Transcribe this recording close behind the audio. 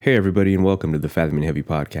Hey everybody, and welcome to the Fathoming Heavy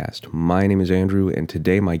podcast. My name is Andrew, and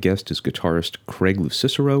today my guest is guitarist Craig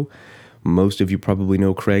Lucicero. Most of you probably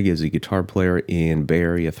know Craig as a guitar player in Bay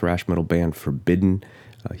Area thrash metal band Forbidden.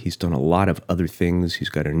 He's done a lot of other things. He's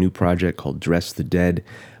got a new project called Dress the Dead,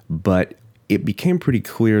 but it became pretty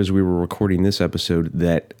clear as we were recording this episode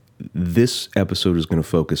that this episode is going to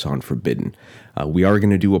focus on Forbidden. We are going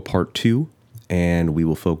to do a part 2, and we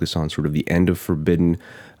will focus on sort of the end of Forbidden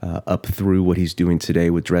up through what he's doing today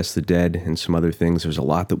with Dress the Dead and some other things. There's a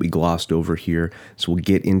lot that we glossed over here, so we'll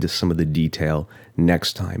get into some of the detail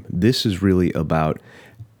next time. This is really about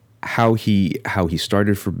how he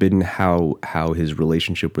started Forbidden, how his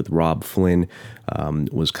relationship with Robb Flynn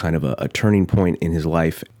was kind of a turning point in his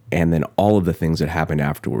life, and then all of the things that happened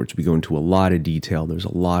afterwards. We go into a lot of detail. There's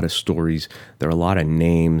a lot of stories. There are a lot of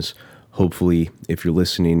names. Hopefully, if you're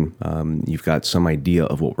listening, you've got some idea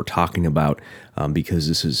of what we're talking about, because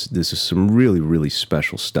this is some really, really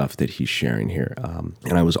special stuff that he's sharing here.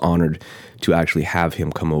 And I was honored to actually have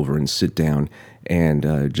him come over and sit down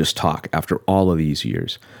and just talk after all of these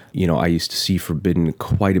years. You know, I used to see Forbidden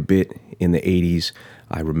quite a bit in the 80s.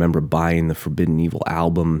 I remember buying the Forbidden Evil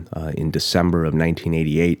album in December of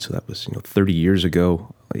 1988, so that was 30 years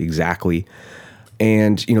ago exactly.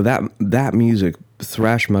 And that music,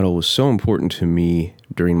 thrash metal, was so important to me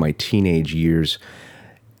during my teenage years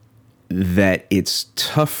that it's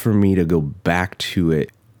tough for me to go back to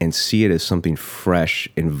it and see it as something fresh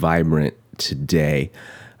and vibrant today.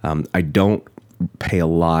 I don't pay a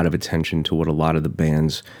lot of attention to what a lot of the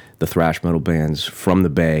bands, the thrash metal bands from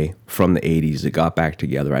the Bay, from the 80s that got back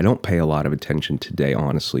together, I don't pay a lot of attention today,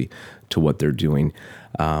 honestly, to what they're doing,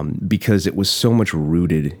 because it was so much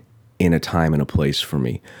rooted in a time and a place for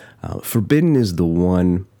me. Forbidden is the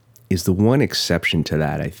one exception to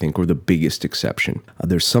that, I think, or the biggest exception.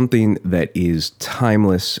 There's something that is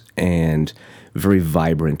timeless and very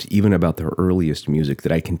vibrant, even about their earliest music,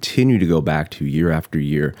 that I continue to go back to year after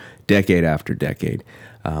year, decade after decade.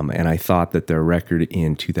 And I thought that their record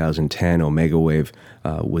in 2010, Omega Wave,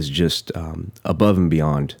 was just above and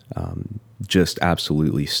beyond, just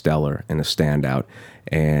absolutely stellar and a standout.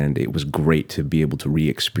 And it was great to be able to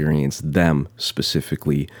re-experience them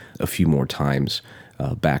specifically a few more times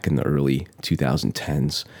back in the early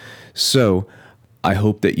 2010s. So I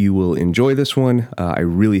hope that you will enjoy this one. I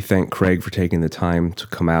really thank Craig for taking the time to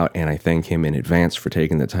come out, and I thank him in advance for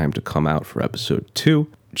taking the time to come out for episode 2.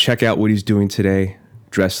 Check out what he's doing today,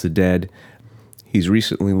 Dress the Dead. He's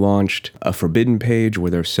recently launched a Forbidden page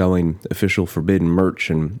where they're selling official Forbidden merch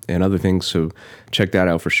and other things, so check that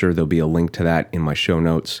out for sure. There'll be a link to that in my show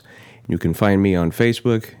notes. You can find me on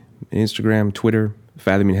Facebook, Instagram, Twitter,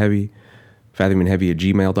 Fathoming Heavy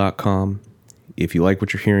 @gmail.com. If you like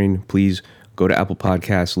what you're hearing, please go to Apple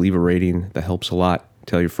Podcasts, leave a rating. That helps a lot.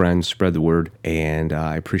 Tell your friends, spread the word, and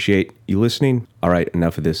I appreciate you listening. All right,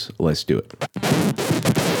 enough of this. Let's do it.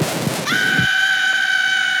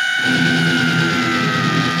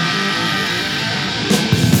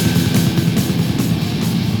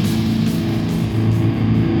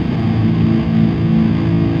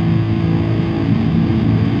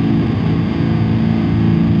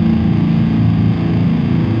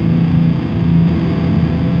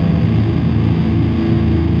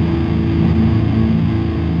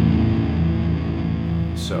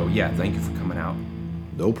 Thank you for coming out.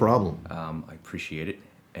 No problem. I appreciate it.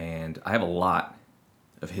 And I have a lot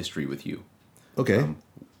of history with you. Okay.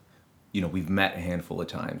 We've met a handful of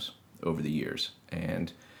times over the years,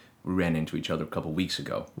 and we ran into each other a couple weeks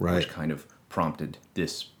ago, right, which kind of prompted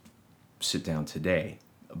this sit down today.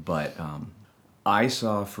 But I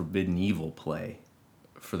saw Forbidden Evil play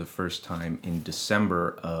for the first time in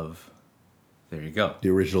December of, there you go, the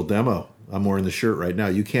original demo. I'm wearing the shirt right now.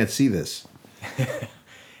 You can't see this.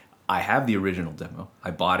 I have the original demo.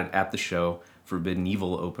 I bought it at the show. Forbidden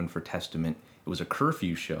Evil opened for Testament. It was a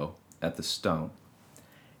curfew show at the Stone.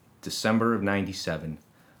 December of 97.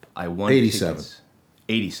 I won 87. Tickets.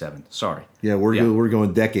 87, sorry. Yeah, we're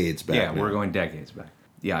going decades back. Yeah, now. We're going decades back.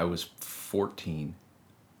 Yeah, I was 14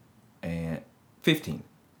 and 15.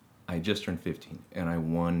 I had just turned 15, and I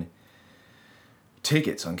won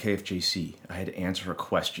tickets on KFJC. I had to answer a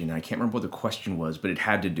question. I can't remember what the question was, but it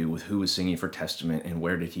had to do with who was singing for Testament and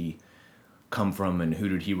where did he come from and who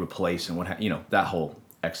did he replace and what, that whole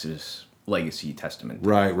Exodus Legacy Testament.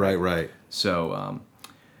 Right. So,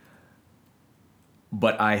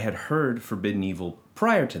 but I had heard Forbidden Evil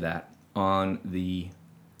prior to that on the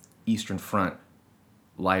Eastern Front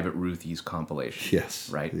Live at Ruthie's compilation.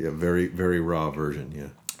 Yes. Right? Yeah, very, very raw version, yeah.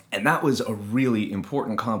 And that was a really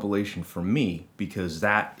important compilation for me because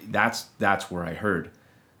that's where I heard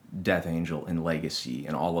Death Angel and Legacy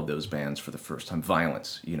and all of those bands for the first time.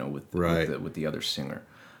 Violence, with the other singer,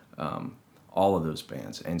 all of those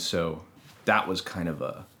bands, and so that was kind of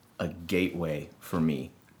a gateway for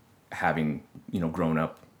me, having grown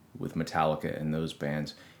up with Metallica and those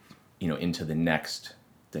bands, into the next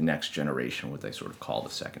generation, what they sort of call the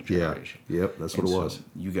second generation. Yeah. Yep, that's what it was.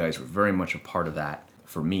 You guys were very much a part of that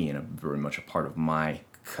for me, and very much a part of my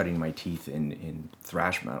cutting my teeth in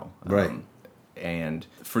thrash metal. Right. And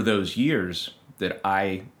for those years that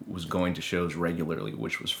I was going to shows regularly,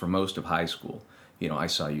 which was for most of high school, I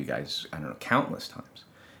saw you guys, I don't know, countless times.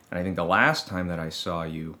 And I think the last time that I saw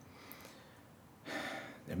you,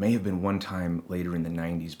 it may have been one time later in the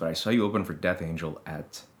 90s, but I saw you open for Death Angel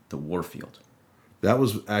at the Warfield. That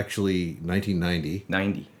was actually 1990.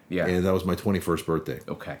 90, yeah. And that was my 21st birthday.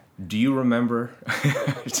 Okay. Do you remember?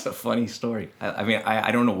 It's a funny story. I mean,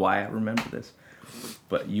 I don't know why I remember this,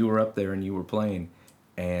 but you were up there and you were playing,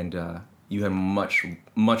 and you had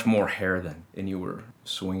much more hair then, and you were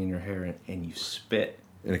swinging your hair, and you spit.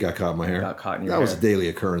 And it got caught in my hair? Got caught in your hair. That was a daily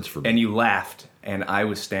occurrence for me. And you laughed, and I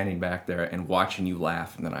was standing back there and watching you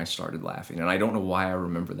laugh, and then I started laughing. And I don't know why I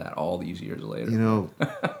remember that all these years later.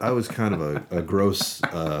 I was kind of a gross...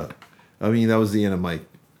 that was the end of my...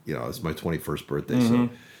 it's my 21st birthday. Mm-hmm. So,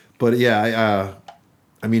 but yeah,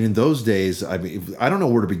 I mean, in those days, I don't know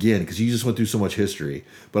where to begin because you just went through so much history.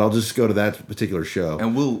 But I'll just go to that particular show,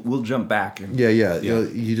 and we'll jump back. And, yeah.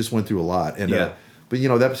 You just went through a lot, and but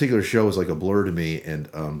that particular show was like a blur to me, and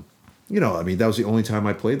that was the only time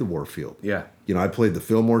I played the Warfield. Yeah, I played the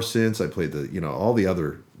Fillmore since, I played the all the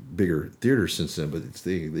other bigger theaters since then, but it's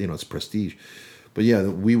it's prestige. But yeah,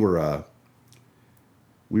 we were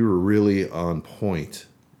really on point.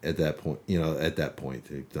 At that point,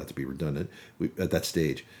 not to be redundant, at that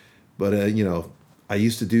stage. But, I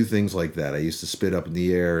used to do things like that. I used to spit up in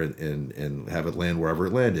the air and have it land wherever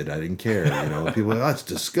it landed. I didn't care. People were like, that's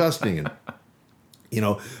disgusting. And,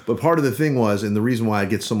 but part of the thing was, and the reason why I'd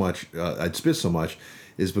spit so much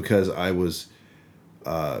is because I was,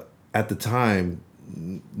 at the time,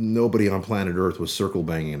 nobody on planet Earth was circle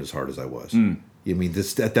banging as hard as I was.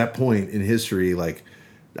 At that point in history, like,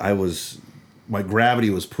 my gravity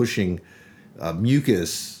was pushing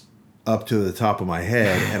mucus up to the top of my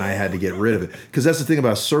head, and I had to get rid of it. Because that's the thing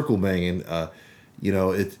about circle banging. I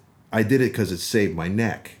did it because it saved my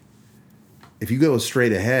neck. If you go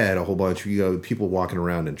straight ahead, a whole bunch, people walking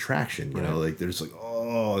around in traction. Like they're just like,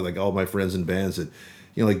 oh, like all my friends in bands that,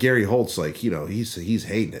 like Gary Holt's, like he's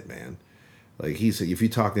hating it, man. Like if you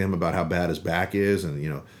talk to him about how bad his back is, and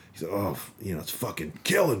he's like, oh, it's fucking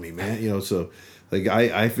killing me, man. So. Like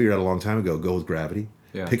I figured out a long time ago, go with gravity,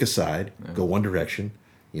 pick a side, go one direction,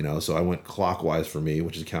 So I went clockwise for me,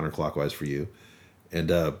 which is counterclockwise for you, and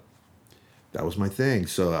that was my thing.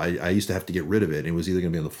 So I used to have to get rid of it. It was either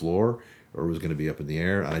going to be on the floor or it was going to be up in the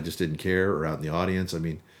air. I just didn't care, or out in the audience. I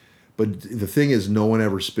mean, but the thing is, no one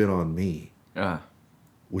ever spit on me,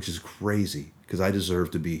 which is crazy because I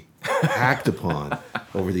deserve to be hacked upon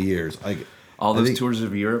over the years. Like all those tours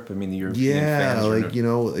of Europe. I mean, the European fans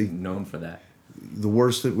are known for that. The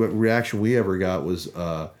worst reaction we ever got was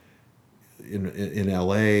in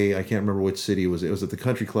L.A. I can't remember which city it was. It was at the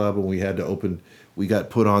Country Club, and we had to open. We got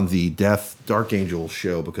put on the Dark Angel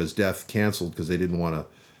show because Death canceled because they didn't want to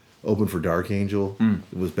open for Dark Angel.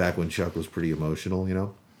 It was back when Chuck was pretty emotional, And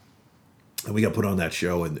we got put on that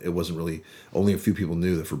show, and it wasn't really. Only a few people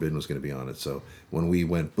knew that Forbidden was going to be on it. So when we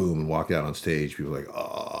went boom and walked out on stage, people were like,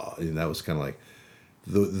 "Oh!" And that was kind of like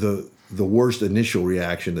the worst initial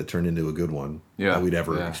reaction that turned into a good one that we'd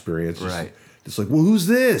ever experienced. Right. Just like, well, who's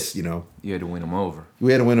this? You had to win them over.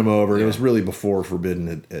 We had to win them over. Yeah. It was really before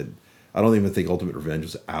Forbidden had I don't even think Ultimate Revenge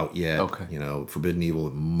was out yet. Okay. Forbidden Evil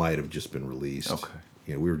might have just been released. Okay.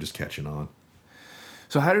 We were just catching on.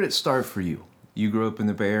 So how did it start for you? You grew up in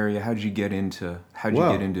the Bay Area. How'd you get into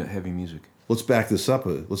heavy music? Let's back this up.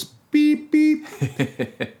 Let's beep beep.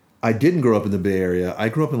 I didn't grow up in the Bay Area. I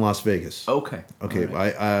grew up in Las Vegas. Okay.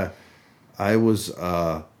 Right. I was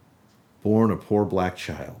born a poor black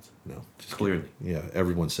child. No, just clearly. Kidding. Yeah,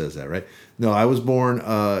 everyone says that, right? No, I was born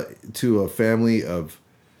to a family of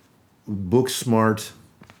book smart.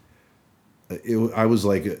 I was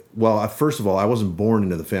like, well, first of all, I wasn't born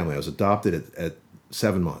into the family. I was adopted at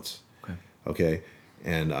 7 months. Okay,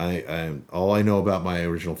 and I all I know about my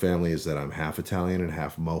original family is that I'm half Italian and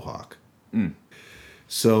half Mohawk.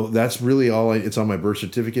 So that's really all. It's on my birth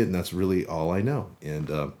certificate, and that's really all I know.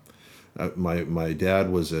 And my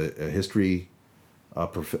dad was a history.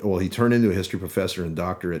 He turned into a history professor and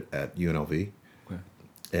doctor at UNLV.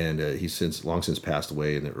 And he's long since passed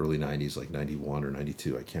away in the early 90s, like 91 or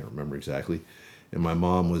 92. I can't remember exactly. And my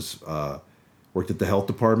mom was Worked at the health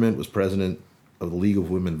department, was president of the League of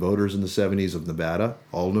Women Voters in the 70s of Nevada,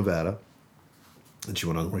 all Nevada. And she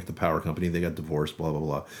went on to work at the power company. They got divorced, blah, blah,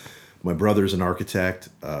 blah. My brother's an architect,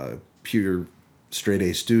 pure straight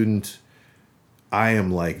A student. I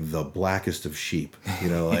am like the blackest of sheep.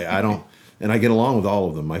 Like I don't, and I get along with all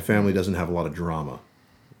of them. My family doesn't have a lot of drama.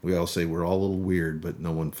 We all say we're all a little weird, but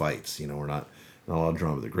no one fights. We're not a lot of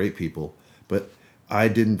drama. They're great people. But I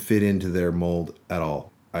didn't fit into their mold at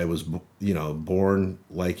all. I was, born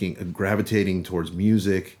gravitating towards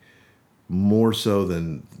music more so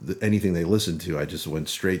than anything they listened to. I just went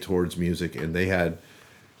straight towards music. And they had,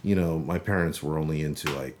 my parents were only into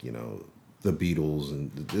the Beatles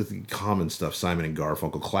and the common stuff, Simon and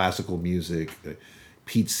Garfunkel, classical music,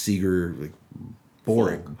 Pete Seeger,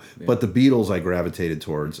 boring. Yeah. But the Beatles I gravitated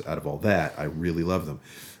towards out of all that. I really loved them.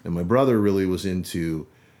 And my brother really was into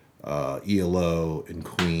ELO and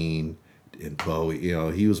Queen and Bowie.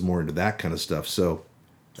 He was more into that kind of stuff. So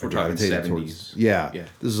we're talking 70s. Yeah.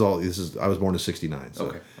 This is I was born in '69. So,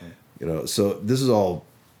 okay. So this is all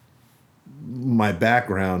my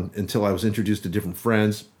background until I was introduced to different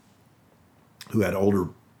friends who had older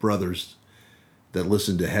brothers that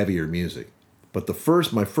listened to heavier music. But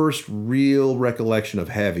my first real recollection of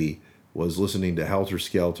heavy was listening to Helter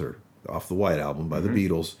Skelter off the White Album by the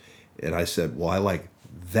Beatles. And I said, well, I like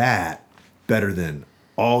that better than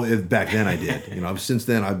back then I did. Since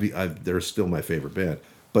then, they're still my favorite band.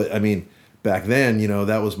 But I mean, back then,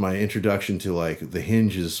 that was my introduction to like the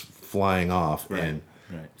hinges flying off and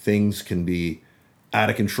things can be out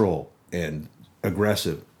of control and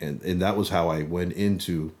aggressive. And that was how I went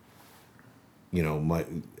into, my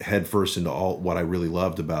head first into all what I really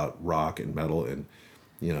loved about rock and metal. And,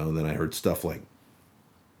 and then I heard stuff like,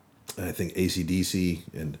 I think AC/DC.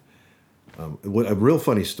 And what a real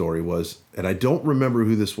funny story was, and I don't remember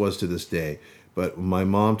who this was to this day, but my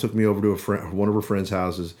mom took me over to one of her friend's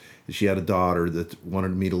houses, and she had a daughter that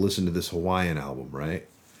wanted me to listen to this Hawaiian album, right?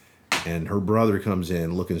 And her brother comes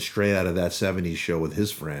in looking straight out of that 70s show with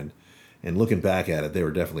his friend, and looking back at it, they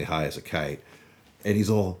were definitely high as a kite. And he's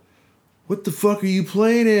all, what the fuck are you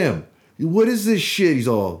playing him? What is this shit? He's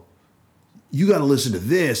all, you got to listen to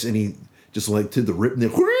this. And he just like did the rip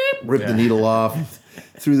the needle off,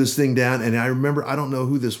 threw this thing down. And I remember, I don't know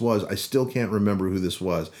who this was. I still can't remember who this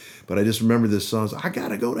was. But I just remember this song. I got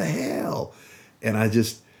to go to hell. And I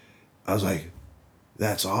was like,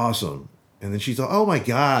 that's awesome. And then she thought, oh my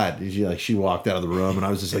God. And she walked out of the room, and I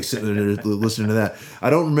was just like sitting there listening to that. I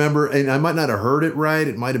don't remember, and I might not have heard it right.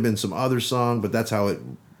 It might have been some other song, but that's how it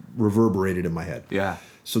reverberated in my head. Yeah.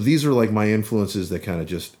 So these are like my influences that kind of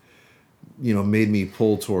just, made me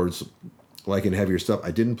pull towards liking heavier stuff. I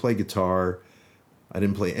didn't play guitar. I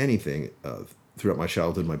didn't play anything throughout my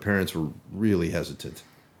childhood. My parents were really hesitant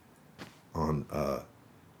on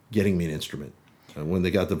getting me an instrument. When they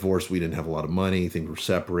got divorced, we didn't have a lot of money. Things were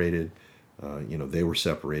separated. They were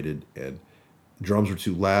separated, and drums were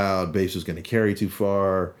too loud. Bass was going to carry too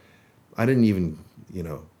far. I didn't even,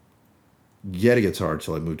 get a guitar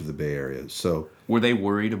until I moved to the Bay Area. So were they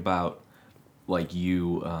worried about, like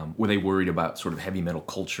you? Were they worried about sort of heavy metal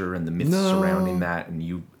culture and the myths surrounding that, and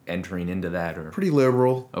you entering into that? Or pretty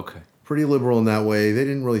liberal. Okay. Pretty liberal in that way. They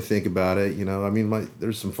didn't really think about it. I mean,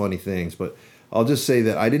 there's some funny things, but I'll just say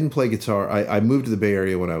that I didn't play guitar. I moved to the Bay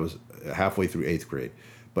Area when I was halfway through 8th grade.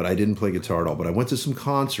 But I didn't play guitar at all. But I went to some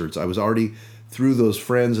concerts. I was already through those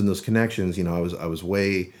friends and those connections. I was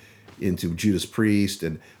way into Judas Priest,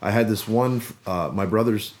 and I had this one. My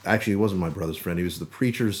brother's actually, it wasn't my brother's friend. He was the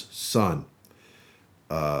preacher's son.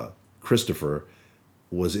 Christopher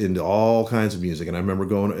was into all kinds of music, and I remember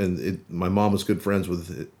going. And my mom was good friends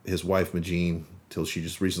with his wife Magine till she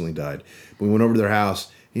just recently died. But we went over to their house.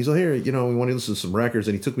 He's like, here, we want to listen to some records,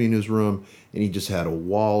 and he took me into his room, and he just had a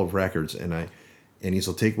wall of records, and he's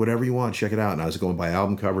like, take whatever you want, check it out. And I was going by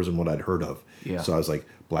album covers and what I'd heard of. Yeah. So I was like,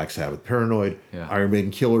 Black Sabbath, Paranoid, Iron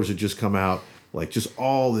Maiden, Killers had just come out, like just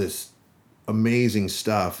all this amazing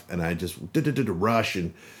stuff. And I just did Rush.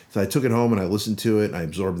 And so I took it home and I listened to it and I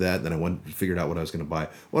absorbed that. And then I went and figured out what I was going to buy.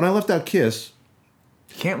 Well, and I left out Kiss.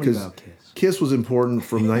 You can't leave out Kiss. Kiss was important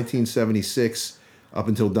from 1976 up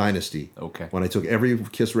until Dynasty. Okay. When I took every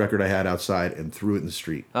Kiss record I had outside and threw it in the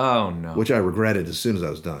street. Oh, no. Which I regretted as soon as I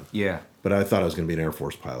was done. Yeah. But I thought I was going to be an Air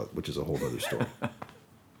Force pilot, which is a whole other story.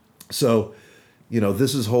 So,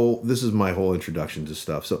 this is my whole introduction to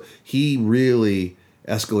stuff. So he really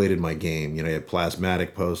escalated my game. He had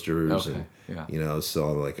plasmatic posters, and so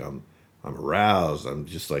I'm like, I'm aroused. I'm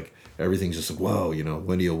just like, everything's just like, whoa.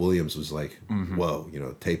 Wendy O. Williams was like, whoa.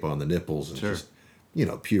 Tape on the nipples and just,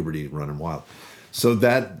 puberty running wild. So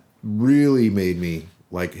that really made me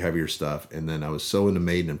like heavier stuff. And then I was so into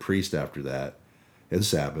Maiden and Priest after that. and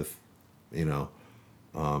Sabbath, you know,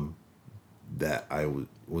 that I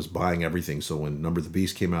was buying everything. So when Number of the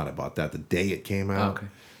Beast came out, I bought that the day it came out.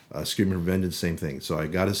 Okay. Screaming for Vengeance, same thing. So I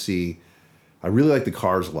got to see. I really like the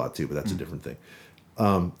Cars a lot too, but that's a different thing.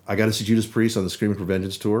 I got to see Judas Priest on the Screaming for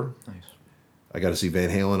Vengeance tour. Nice. I got to see Van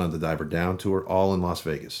Halen on the Diver Down tour, all in Las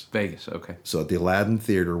Vegas. Vegas, okay. So at the Aladdin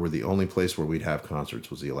Theater, were the only place where we'd have concerts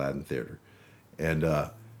was the Aladdin Theater. And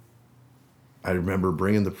I remember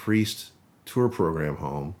bringing the Priest tour program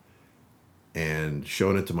home and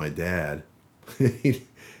showing it to my dad.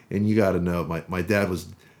 And you got to know, my dad was,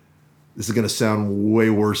 this is going to sound way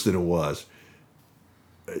worse than it was.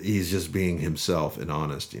 He's just being himself and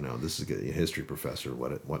honest, you know. This is a history professor,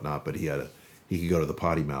 whatnot, but he could go to the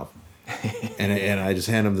potty mouth. and I just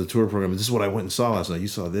handed him the tour program. This is what I went and saw last night. You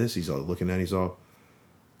saw this? He's all looking at it. He's all,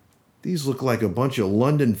 these look like a bunch of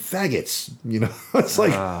London faggots. You know, it's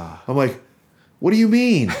like, I'm like, what do you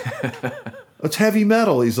mean? It's heavy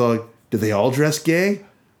metal. He's like, do they all dress gay?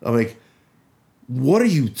 I'm like, what are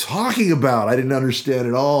you talking about? I didn't understand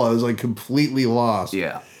at all. I was like completely lost.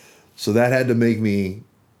 Yeah. So that had to make me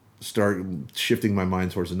start shifting my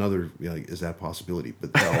mind towards another, you know, like, is that a possibility?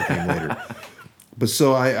 But that all came later. But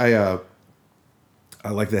so I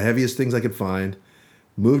like the heaviest things I could find,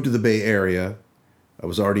 moved to the Bay Area. I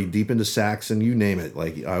was already deep into Saxon, you name it.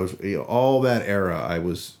 Like I was, you know, all that era, I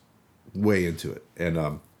was way into it. And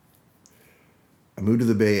I moved to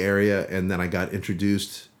the Bay Area, and then I got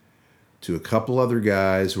introduced to a couple other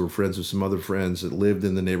guys who were friends with some other friends that lived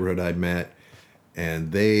in the neighborhood I'd met.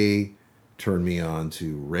 And they turned me on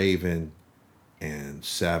to Raven and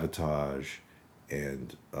Savatage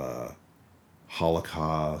and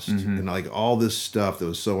Holocaust and like all this stuff that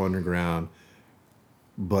was so underground.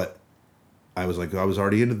 But I was like, I was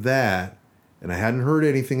already into that and I hadn't heard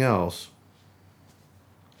anything else.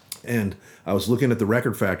 And I was looking at the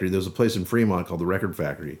Record Factory. There was a place in Fremont called the Record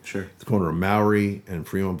Factory. Sure. At the corner of Maury and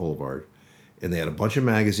Fremont Boulevard. And they had a bunch of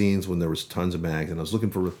magazines when there was tons of mags. And I was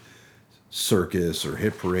looking for Circus or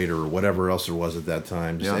Hit Parade or whatever else there was at that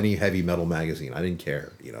time. Just any heavy metal magazine. I didn't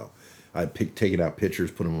care, you know. I'd taken out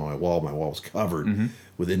pictures, put them on my wall. My wall was covered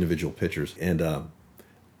with individual pictures. And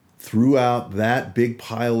throughout that big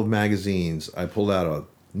pile of magazines, I pulled out a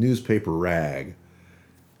newspaper rag.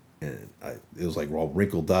 And it was like all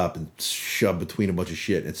wrinkled up and shoved between a bunch of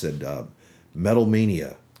shit. It said Metal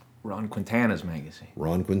Mania. Ron Quintana's magazine.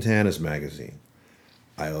 Ron Quintana's magazine.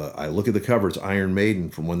 I look at the cover. It's Iron Maiden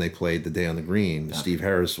from when they played The Day on the Green. Okay. Steve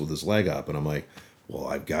Harris with his leg up. And I'm like, well,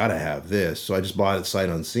 I've got to have this. So I just bought it sight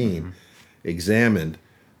unseen, examined,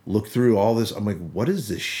 looked through all this. I'm like, what is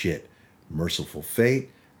this shit? Merciful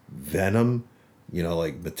Fate, Venom, you know,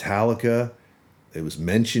 like Metallica. It was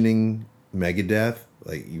mentioning Megadeth,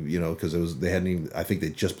 like, you know, because they hadn't even, I think they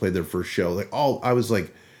just played their first show. Like, I was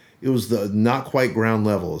like, it was the not quite ground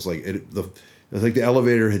level. It's like it was like the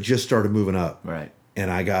elevator had just started moving up. Right. And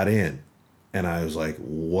I got in, and I was like,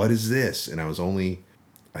 what is this? And I was only,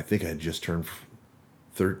 I think I had just turned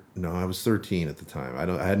I was 13 at the time.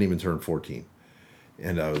 I hadn't even turned 14.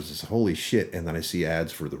 And I was just, holy shit. And then I see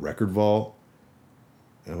ads for the Record Vault.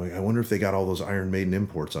 And I'm like, I wonder if they got all those Iron Maiden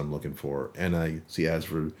imports I'm looking for. And I see ads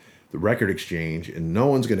for the Record Exchange, and no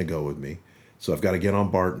one's going to go with me. So I've got to get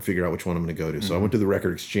on BART and figure out which one I'm going to go to. So I went to the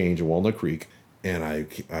Record Exchange in Walnut Creek, and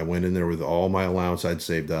I went in there with all my allowance I'd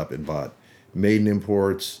saved up and bought Maiden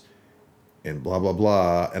imports and blah, blah,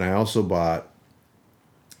 blah. And I also bought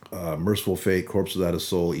Merciful Fate, Corpse Without a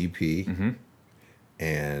Soul EP,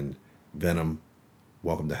 and Venom,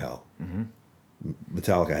 Welcome to Hell.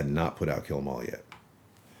 Metallica had not put out Kill 'Em All yet.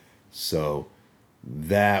 So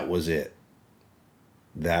that was it.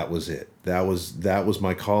 That was it. That was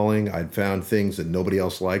my calling. I'd found things that nobody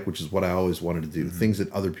else liked, which is what I always wanted to do. Things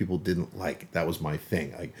that other people didn't like. That was my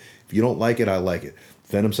thing. Like, if you don't like it, I like it.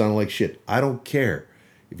 Venom sounded like shit. I don't care.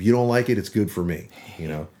 If you don't like it, it's good for me. You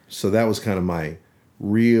know? So that was kind of my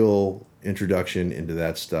real introduction into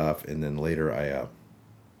that stuff. And then later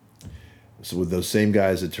so with those same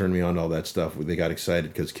guys that turned me on to all that stuff, they got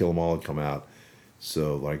excited because Kill 'Em All had come out.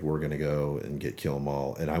 So, like, we're going to go and get Kill 'Em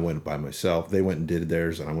All. And I went by myself. They went and did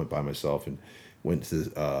theirs, and I went by myself and went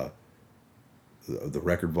to the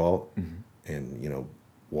Record Vault and, you know,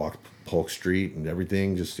 walked Polk Street and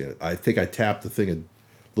everything. Just, you know, I think I tapped the thing, a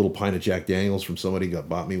little pint of Jack Daniels from somebody,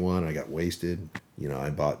 bought me one. I got wasted. You know, I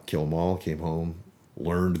bought Kill 'Em All, came home,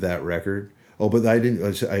 learned that record. Oh, but I didn't,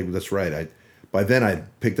 that's right. By then, I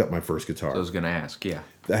picked up my first guitar. I was going to ask, yeah.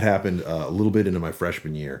 That happened a little bit into my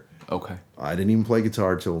freshman year. Okay. I didn't even play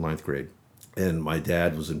guitar till 9th grade. And my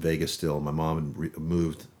dad was in Vegas still. My mom had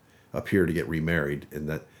moved up here to get remarried.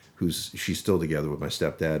 And she's still together with my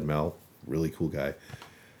stepdad, Mel. Really cool guy.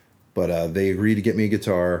 But they agreed to get me a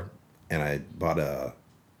guitar, and I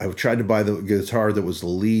tried to buy the guitar that was the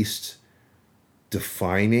least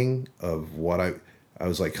defining of what I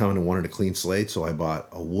was like kind of wanted a clean slate, so I bought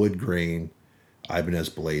a wood grain Ibanez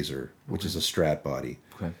Blazer, which is a Strat body.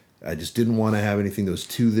 Okay. I just didn't want to have anything that was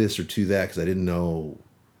too this or too that because I didn't know.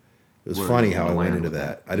 It was funny how I went into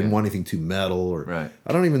that. I didn't want anything too metal or. Right.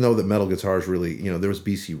 I don't even know that metal guitars really. There was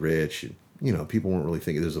BC Rich, and people weren't really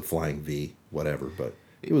thinking there's a Flying V, whatever. But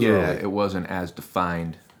it was early. It wasn't as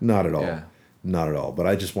defined. Not at all. Yeah. Not at all. But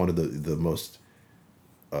I just wanted the most,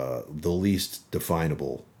 the least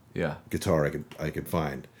definable guitar I could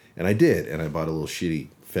find, and I did. And I bought a little shitty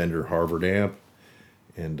Fender Harvard amp,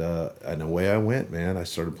 and away I went, man. I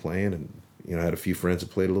started playing, and I had a few friends that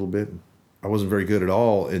played a little bit. I wasn't very good at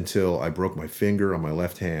all until I broke my finger on my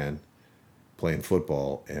left hand playing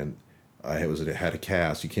football, and I had a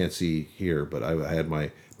cast. You can't see here, but I had my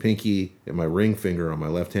pinky and my ring finger on my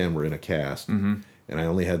left hand were in a cast, and I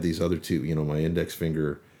only had these other two, my index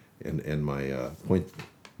finger and my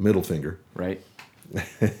middle finger. Right.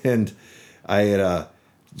 And I had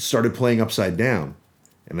started playing upside down,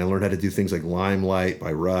 and I learned how to do things like Limelight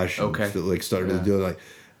by Rush. Okay. And started to do it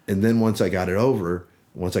and then once I got it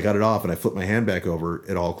off and I flipped my hand back over,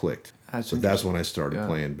 it all clicked. That's when I started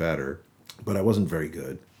playing better. But I wasn't very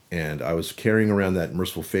good. And I was carrying around that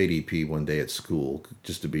Merciful Fate EP one day at school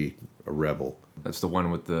just to be a rebel. That's the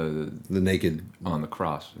one with the naked on the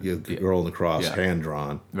cross. The girl on the cross, hand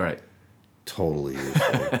drawn. Right. Totally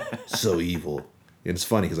so evil. And it's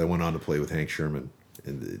funny because I went on to play with Hank Sherman,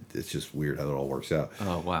 and it's just weird how it all works out.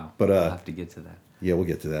 Oh wow! But I'll have to get to that. Yeah, we'll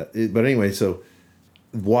get to that. But anyway, so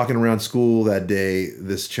walking around school that day,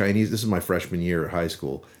 this is my freshman year at high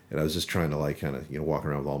school, and I was just trying to kind of walk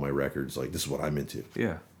around with all my records, like this is what I'm into.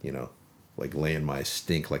 Yeah. Like laying my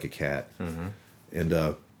stink like a cat. Mm-hmm.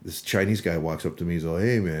 And this Chinese guy walks up to me. He's like,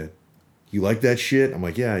 "Hey man, you like that shit?" I'm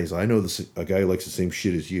like, "Yeah." He's like, "I know a guy who likes the same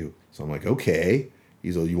shit as you." So I'm like, "Okay."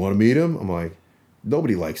 He's like, "You want to meet him?" I'm like,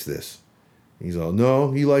 "Nobody likes this." He's all,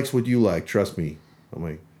 "No, he likes what you like. Trust me." I'm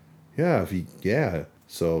like, "Yeah."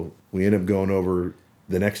 So we ended up going over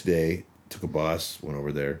the next day, took a bus, went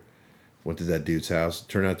over there, went to that dude's house.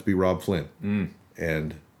 Turned out to be Rob Flynn.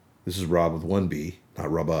 And this is Rob with one B, not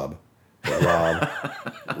Rubub, but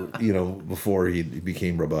Rob, before he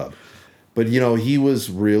became Rubub. But, he was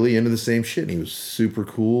really into the same shit, and he was super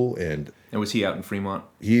cool. And was he out in Fremont?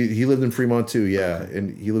 He lived in Fremont, too, yeah. Okay.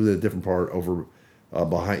 And he lived in a different part over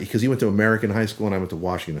behind, because he went to American High School, and I went to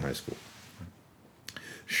Washington High School.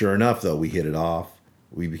 Sure enough, though, we hit it off.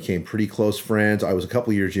 We became pretty close friends. I was a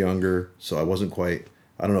couple years younger, so I wasn't quite,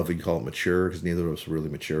 I don't know if we can call it mature, because neither of us were really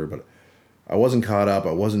mature, but I wasn't caught up.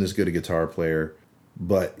 I wasn't as good a guitar player,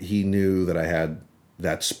 but he knew that I had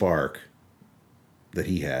that spark that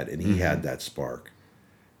he had, and he had that spark.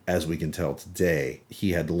 As we can tell today,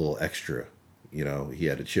 he had the little extra, he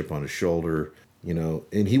had a chip on his shoulder,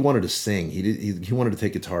 and he wanted to sing. He wanted to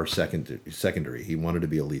take guitar secondary. He wanted to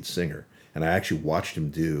be a lead singer. And I actually watched him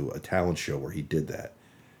do a talent show where he did that.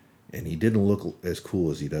 And he didn't look as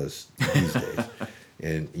cool as he does these days.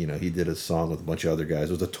 And, he did a song with a bunch of other guys.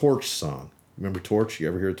 It was a Torch song. Remember Torch? You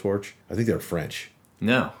ever hear of Torch? I think they're French.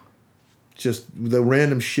 No. Just the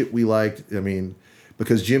random shit we liked. I mean,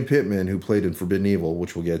 because Jim Pittman, who played in Forbidden Evil,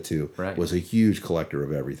 which we'll get to, was a huge collector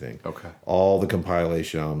of everything. Okay. All the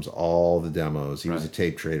compilation albums, all the demos. He was a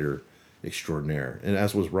tape trader extraordinaire. And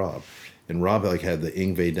as was Rob. And Rob had the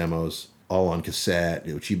Yngwie demos all on cassette,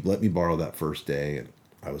 which he let me borrow that first day. And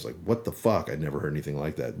I was like, what the fuck? I'd never heard anything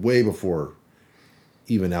like that. Way before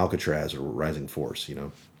even Alcatraz or Rising Force,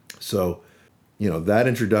 So, that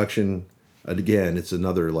introduction, again, it's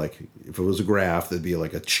another, if it was a graph, there'd be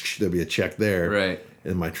a check there. Right.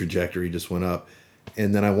 And my trajectory just went up.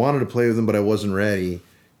 And then I wanted to play with him, but I wasn't ready.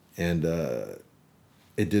 And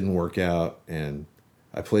it didn't work out. And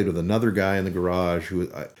I played with another guy in the garage who...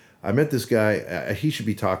 I met this guy, he should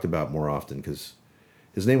be talked about more often because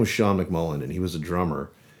his name was Sean McMullen, and he was a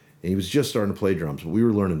drummer, and he was just starting to play drums. But we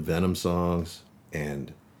were learning Venom songs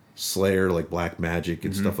and Slayer, like Black Magic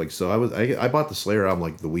and stuff like. So I bought the Slayer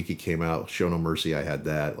album the week it came out. Show No Mercy, I had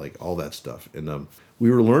that, all that stuff, and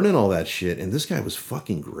we were learning all that shit. And this guy was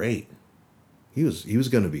fucking great. He was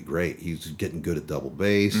going to be great. He was getting good at double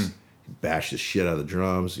bass. He bashed the shit out of the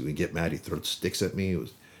drums. He would get mad. He'd throw sticks at me.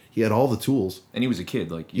 He had all the tools. And he was a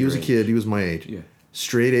kid, He was a kid. He was my age. Yeah.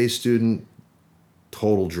 Straight A student,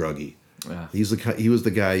 total druggie. Yeah. He was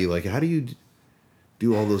the guy how do you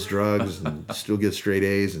do all those drugs and still get straight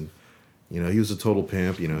A's? And, he was a total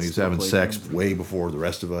pimp. He was having sex way before the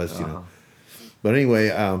rest of us, But anyway,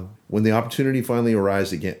 when the opportunity finally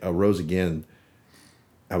arose again,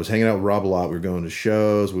 I was hanging out with Rob a lot. We were going to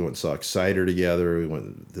shows. We went and saw Exciter together. We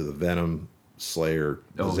went to the Venom Slayer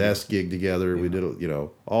Zest gig together. Yeah. We did,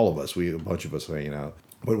 all of us. A bunch of us hanging out.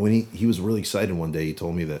 But when he was really excited one day, he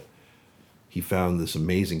told me that he found this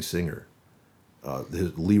amazing singer.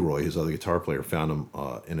 Leroy, his other guitar player, found him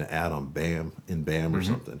in an ad on BAM or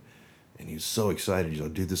something. And he was so excited. He's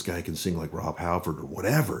like, dude, this guy can sing like Rob Halford or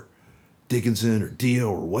whatever. Dickinson or Dio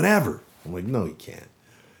or whatever. I'm like, no, he can't.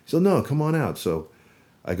 He said, no, come on out. So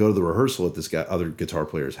I go to the rehearsal at this other guitar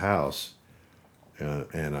player's house,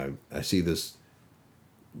 and I see this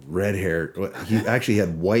red hair. He actually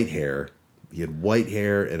had white hair. He had white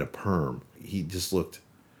hair and a perm. He just looked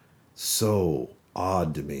so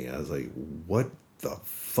odd to me. I was like, what the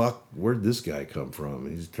fuck? Where'd this guy come from?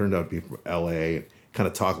 And he turned out to be from L.A., kind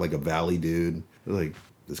of talked like a Valley dude. Like,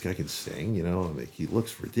 this guy can sing, I mean, he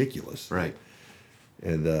looks ridiculous. Right.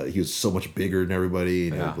 And he was so much bigger than everybody.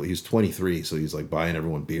 And he was 23, so he's like buying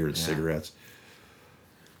everyone beer and cigarettes.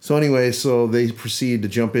 So anyway, so they proceed to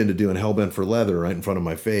jump into doing Hellbent for Leather right in front of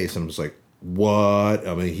my face. And I was like, what?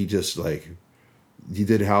 I mean, he just he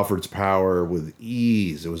did Halford's Power with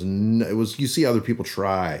ease. It was, you see other people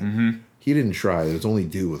try. Mm-hmm. He didn't try. It was only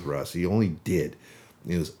do with Russ. He only did.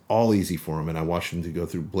 It was all easy for him. And I watched him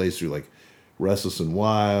blaze through like Restless and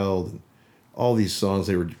Wild, and all these songs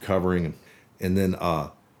they were covering. And then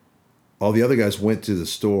all the other guys went to the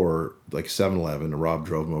store, like 7-Eleven, and Rob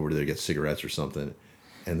drove them over there to get cigarettes or something.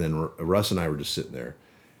 And then Russ and I were just sitting there.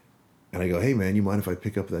 And I go, hey, man, you mind if I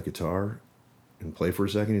pick up that guitar and play for a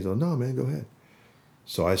second? He's like, no, man, go ahead.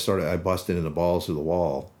 So I busted in the balls through the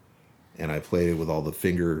wall, and I played it with all the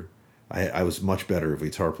finger. I was much better of a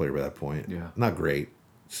guitar player by that point. Yeah. Not great.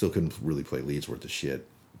 Still couldn't really play leads worth of shit.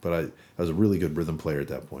 But I was a really good rhythm player at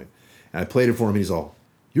that point. And I played it for him, and he's all,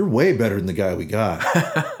 you're way better than the guy we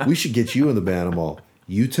got. We should get you in the band. I'm all,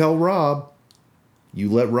 you tell Rob. You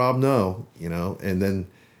let Rob know, And then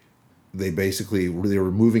they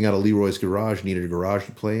were moving out of Leroy's garage, needed a garage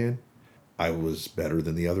to play in. I was better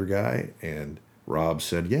than the other guy, and Rob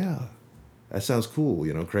said, yeah, that sounds cool.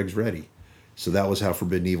 Craig's ready. So that was how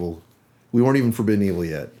Forbidden Evil. We weren't even Forbidden Evil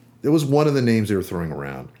yet. It was one of the names they were throwing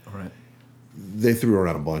around. All right. They threw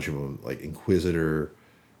around a bunch of them, like Inquisitor,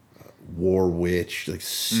 War Witch, like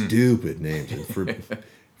stupid names. And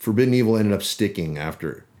Forbidden Evil ended up sticking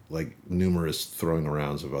after like numerous throwing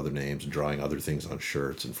arounds of other names and drawing other things on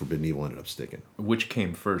shirts, and Forbidden Evil ended up sticking. Which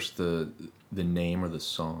came first, the name or the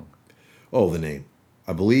song? Oh, the name.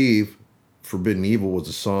 I believe Forbidden Evil was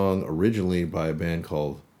a song originally by a band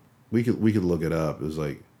called, we could look it up. It was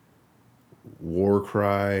like War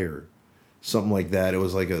Cry or something like that. It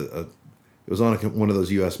was like it was on one of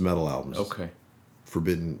those U.S. metal albums. Okay.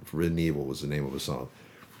 Forbidden Evil was the name of a song.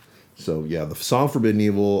 So yeah, the song Forbidden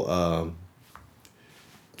Evil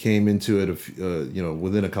came into it,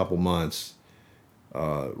 within a couple months.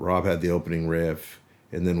 Rob had the opening riff,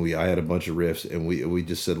 and then I had a bunch of riffs, and we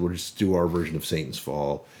just said we'll just do our version of Satan's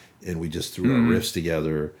Fall, and we just threw our riffs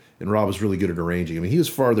together. And Rob was really good at arranging. I mean, he was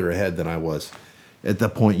farther ahead than I was at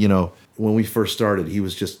that point. When we first started, he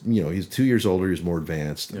was just he's 2 years older, he was more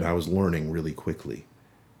advanced, and I was learning really quickly.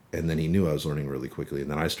 And then he knew I was learning really quickly,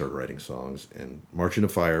 and then I started writing songs. And March into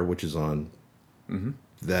Fire, which is on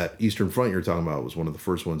that Eastern Front you're talking about, was one of the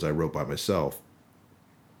first ones I wrote by myself.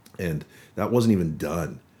 And that wasn't even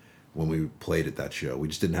done when we played at that show. We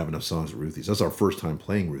just didn't have enough songs at Ruthie's. That's our first time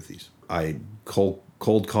playing Ruthie's. I cold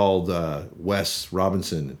called Wes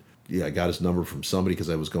Robinson. I got his number from somebody because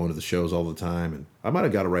I was going to the shows all the time, and I might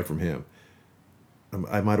have got it right from him.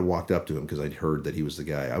 I might have walked up to him because I'd heard that he was the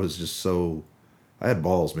guy. I was just so... I had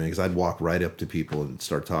balls, man, because I'd walk right up to people and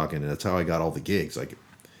start talking, and that's how I got all the gigs.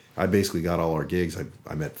 I basically got all our gigs.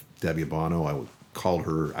 I met Debbie Abano. I called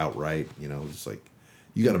her outright, just like,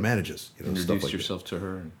 you got to manage us. Introduce stuff like yourself to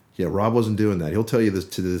her. Yeah, Rob wasn't doing that. He'll tell you this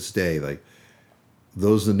to this day. Like,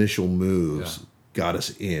 those initial moves got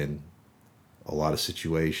us in a lot of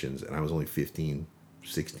situations, and I was only 15,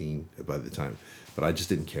 16 by the time. But I just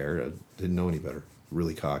didn't care. I didn't know any better.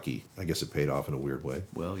 Really cocky. I guess it paid off in a weird way.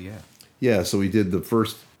 Well, yeah. Yeah, so we did the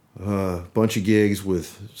first bunch of gigs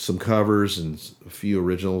with some covers and a few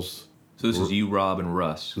originals. So this is you, Rob, and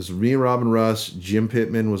Russ. This was me, Rob, and Russ. Jim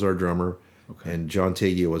Pittman was our drummer, okay. And John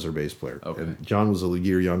Tagia was our bass player. Okay. And John was a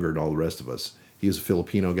year younger than all the rest of us. He was a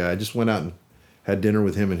Filipino guy. I just went out and had dinner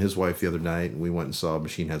with him and his wife the other night, and we went and saw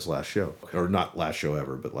Machine Head's last show. Okay. Or not last show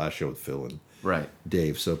ever, but last show with Phil and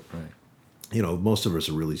Dave. So, most of us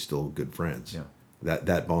are really still good friends. Yeah.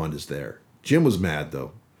 That bond is there. Jim was mad,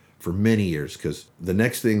 though, for many years, because the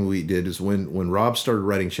next thing we did is when Rob started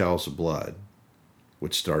writing Chalice of Blood,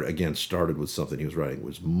 which started with something he was writing,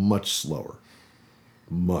 was much slower.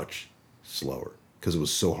 because it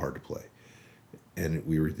was so hard to play. And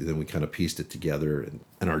then we kind of pieced it together.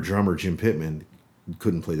 And our drummer, Jim Pittman,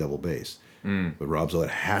 couldn't play double bass. But Rob's like,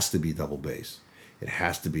 it has to be double bass. It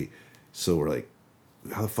has to be. So we're like,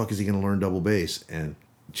 how the fuck is he going to learn double bass? And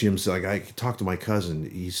Jim's like, I talked to my cousin.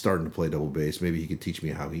 He's starting to play double bass. Maybe he could teach me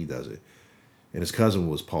how he does it. And his cousin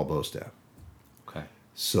was Paul Bostaff. Okay.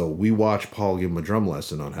 So we watched Paul give him a drum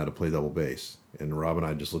lesson on how to play double bass. And Rob and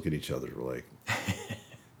I just look at each other. We're like,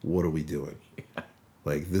 what are we doing? Yeah.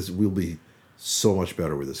 Like, this, we'll be so much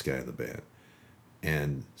better with this guy in the band.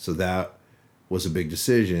 And so that was a big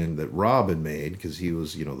decision that Rob had made because he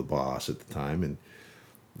was, the boss at the time. And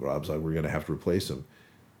Rob's like, we're going to have to replace him.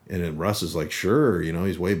 And then Russ is like, sure,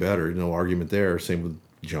 he's way better. No argument there. Same with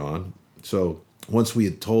John. So once we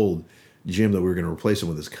had told Jim that we were going to replace him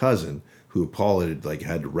with his cousin, who Paul had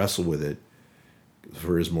had to wrestle with it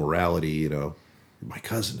for his morality, my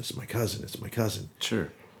cousin, it's my cousin, it's my cousin. Sure.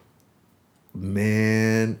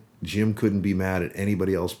 Man, Jim couldn't be mad at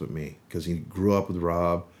anybody else but me because he grew up with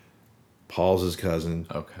Rob. Paul's his cousin.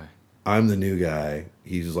 Okay. I'm the new guy.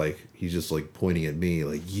 He's just pointing at me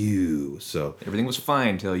like, you. So everything was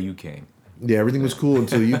fine till you came. Yeah, everything was cool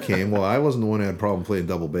until you came. Well, I wasn't the one who had a problem playing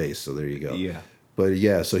double bass, so there you go. Yeah. But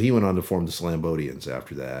yeah, so he went on to form the Slambodians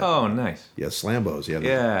after that. Oh, nice. Yeah, Slambos. Yeah.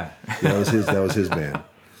 Yeah. That was his band.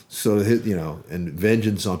 So and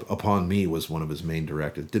Vengeance Upon Me was one of his main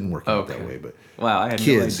directives. It didn't work out that way, but wow, I had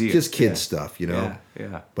kids, no idea. just kid stuff, Yeah.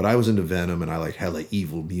 But I was into Venom, and I had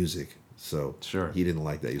evil music. So sure. He didn't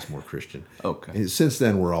like that. He was more Christian. Okay. And since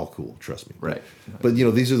then, we're all cool. Trust me. Right. But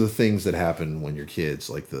these are the things that happen when you're kids,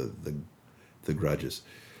 like the grudges.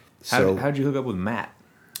 How'd you hook up with Matt?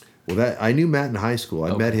 Well, I knew Matt in high school.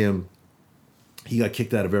 I met him. He got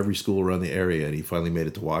kicked out of every school around the area, and he finally made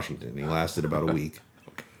it to Washington. He lasted about a week.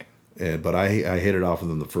 But I hit it off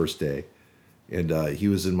with him the first day, and he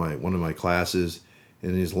was in one of my classes,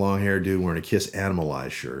 and his long haired dude wearing a Kiss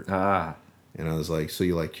Animalize shirt. Ah. And I was like, so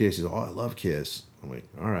you like Kiss? He's like, oh, I love Kiss. I'm like,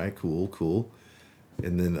 all right, cool.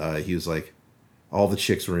 And then he was like, all the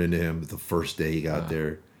chicks were into him the first day he got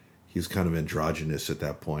there. He was kind of androgynous at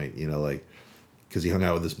that point, because he hung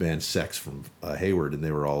out with this band Sex from Hayward, and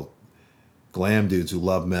they were all glam dudes who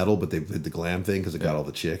love metal, but they did the glam thing because it got all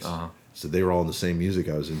the chicks. Uh-huh. So they were all in the same music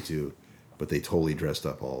I was into, but they totally dressed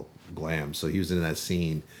up all glam. So he was in that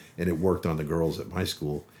scene, and it worked on the girls at my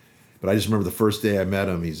school. But I just remember the first day I met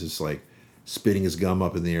him, he's just like spitting his gum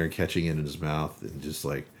up in the air and catching it in his mouth, and just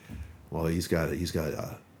like, well, he's got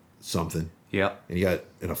something. Yeah. And he got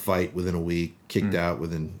in a fight within a week, kicked out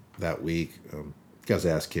within that week. Got his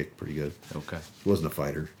ass kicked pretty good. Okay. He wasn't a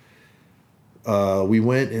fighter. We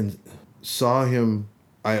went and saw him.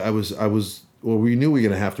 We knew we were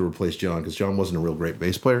going to have to replace John because John wasn't a real great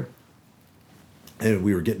bass player. And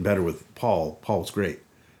we were getting better with Paul. Paul was great.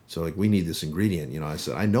 So we need this ingredient. I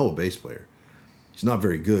said, I know a bass player. He's not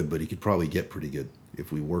very good, but he could probably get pretty good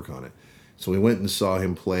if we work on it. So we went and saw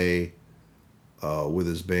him play with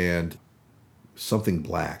his band, something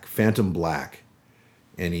Black, Phantom Black.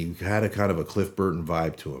 And he had a kind of a Cliff Burton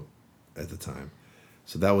vibe to him at the time.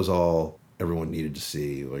 So that was all everyone needed to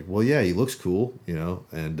see. Like, well, yeah, he looks cool,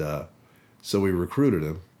 And so we recruited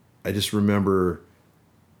him. I just remember,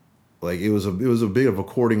 it was a bit of a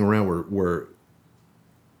courting around where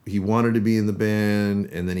he wanted to be in the band,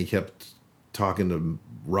 and then he kept talking to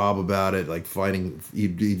Rob about it, fighting.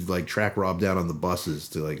 He'd track Rob down on the buses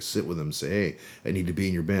to sit with him and say, hey, I need to be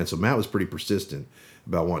in your band. So Matt was pretty persistent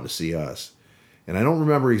about wanting to see us. And I don't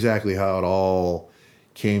remember exactly how it all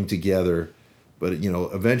came together, but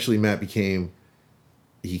eventually Matt came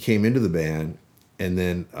into the band, and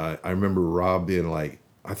then I remember Rob being like,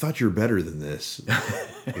 I thought you were better than this,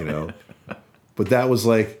 But that was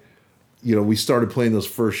we started playing those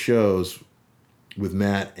first shows with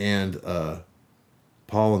Matt and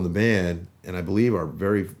Paul in the band, and I believe our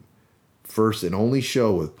very first and only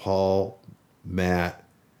show with Paul, Matt,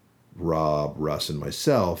 Rob, Russ, and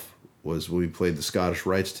myself was when we played the Scottish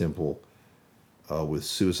Rites Temple with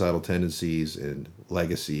Suicidal Tendencies and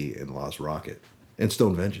Legacy and Lost Rocket and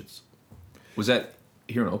Stone Vengeance. Was that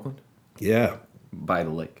here in Oakland? Yeah. By the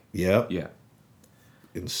lake? Yep. Yeah.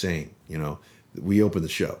 Insane. We opened the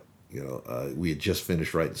show. We had just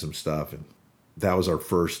finished writing some stuff, and that was our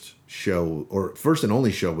first show, or first and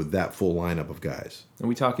only show with that full lineup of guys. Are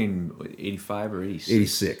we talking 85 or 86?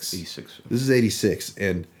 86. 86. This is 86,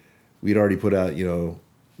 and we'd already put out,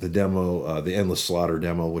 the demo, the Endless Slaughter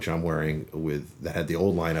demo, which I'm wearing that had the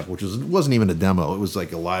old lineup, which wasn't even a demo. It was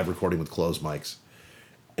like a live recording with closed mics,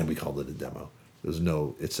 and we called it a demo.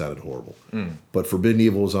 It sounded horrible. But Forbidden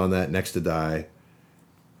Evil was on that, Next to Die,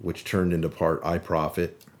 which turned into part I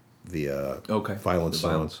Prophet, the violent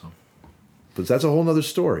song. But that's a whole nother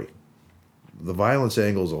story. The violence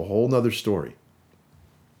angle is a whole nother story.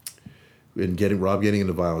 And Rob getting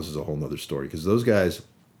into violence is a whole nother story. Because those guys,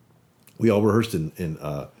 we all rehearsed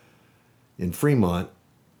in Fremont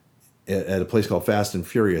at a place called Fast and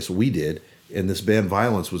Furious. We did. And this band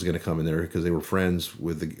Violence was going to come in there because they were friends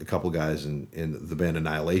with a couple guys in the band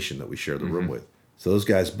Annihilation that we shared the room with. So those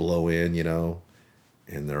guys blow in,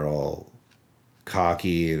 and they're all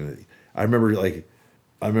cocky. And I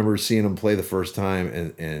remember seeing them play the first time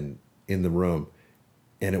and in the room,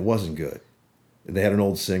 and it wasn't good. And they had an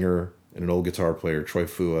old singer and an old guitar player, Troy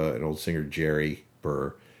Fua, an old singer, Jerry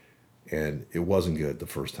Burr, and it wasn't good the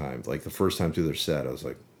first time. Like the first time through their set, I was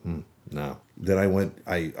like, no. Then I went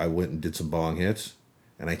and did some bong hits,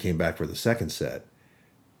 and I came back for the second set,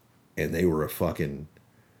 and they were a fucking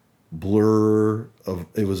blur of.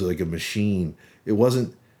 It was like a machine. It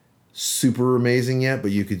wasn't super amazing yet,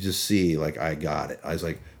 but you could just see like I got it. I was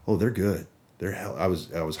like, oh, they're good. I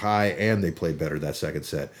was high, and they played better that second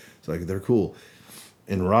set. It's like they're cool,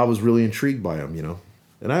 and Rob was really intrigued by them,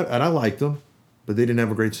 and I liked them, but they didn't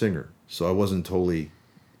have a great singer, so I wasn't totally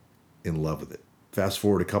in love with it. Fast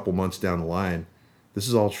forward a couple months down the line, this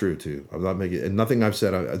is all true too. I'm not making, and nothing I've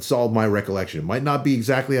said. It's all my recollection. It might not be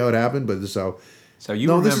exactly how it happened, but this is how. So you.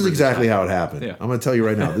 No, this is exactly how it happened. Yeah. I'm going to tell you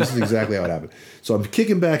right now. This is exactly how it happened. So I'm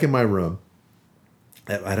kicking back in my room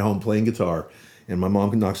at home playing guitar, and my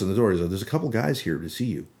mom knocks on the door. She's like, "There's a couple guys here to see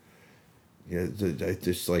you." Yeah,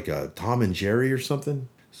 just like Tom and Jerry or something.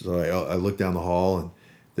 So I look down the hall, and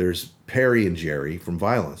there's Perry and Jerry from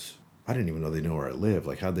Violence. I didn't even know they know where I live.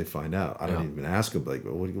 Like, how'd they find out? I don't even ask them. Like,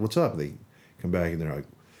 what's up? They come back and they're like,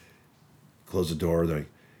 close the door. They're like,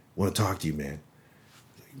 want to talk to you, man.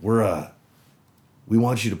 We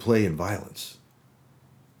want you to play in Violence.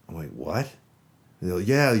 I'm like, what? And they're like,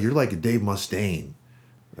 yeah, you're like a Dave Mustaine.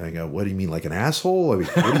 I go, what do you mean, like an asshole? I mean,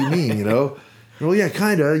 what do you mean, Well, yeah,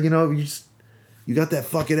 kind of, you got that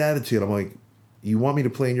fucking attitude. I'm like, you want me to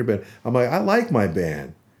play in your band? I'm like, I like my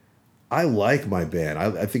band.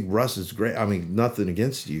 I think Russ is great. I mean, nothing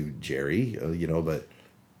against you, Jerry, but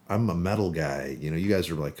I'm a metal guy. You guys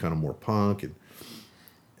are like kind of more punk,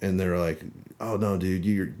 and they're like, oh no, dude,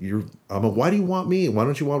 you're. I'm like, why do you want me? Why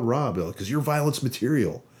don't you want Rob? Because you're Violence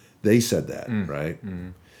material. They said that, right?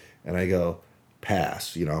 Mm. And I go,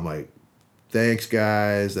 pass. I'm like, thanks,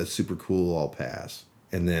 guys. That's super cool. I'll pass.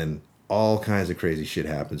 And then all kinds of crazy shit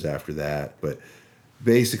happens after that. But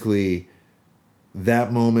basically,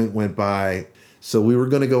 that moment went by. So we were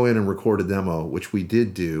going to go in and record a demo, which we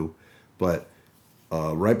did do. But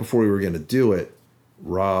right before we were going to do it,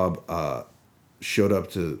 Rob showed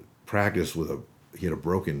up to practice he had a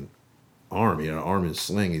broken arm. He had an arm in a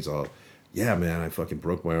sling. He's all, yeah, man, I fucking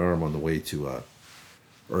broke my arm on the way to,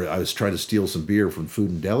 or I was trying to steal some beer from Food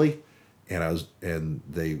and Deli. And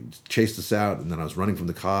they chased us out, and then I was running from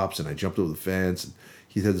the cops, and I jumped over the fence. And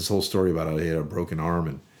he had this whole story about how he had a broken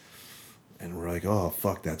arm, and we're like, oh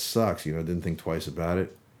fuck, that sucks. Didn't think twice about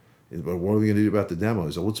it. But what are we gonna do about the demo?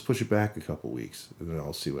 He said, let's push it back a couple weeks, and then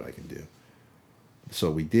I'll see what I can do. So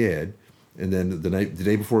we did, and then the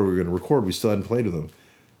day before we were gonna record, we still hadn't played with him.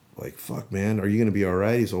 Like, fuck, man, are you gonna be all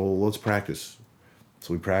right? He said, well, let's practice.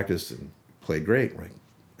 So we practiced and played great. We're like,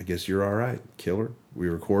 I guess you're all right, killer. We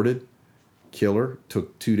recorded. Killer.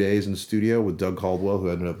 Took 2 days in the studio with Doug Caldwell, who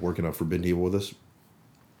ended up working on Forbidden Evil with us.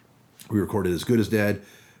 We recorded As Good as Dead,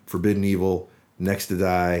 Forbidden Evil, Next to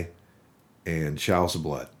Die, and Chalice of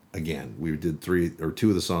Blood. Again, we did 2 of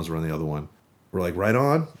the songs were on the other one. We're like, right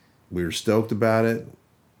on. We were stoked about it.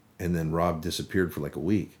 And then Rob disappeared for like a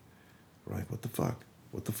week. We're like, what the fuck?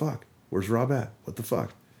 What the fuck? Where's Rob at? What the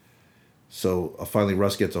fuck? So finally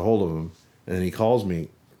Russ gets a hold of him, and then he calls me.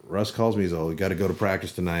 Russ calls me. He's like, we got to go to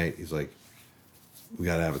practice tonight. He's like, we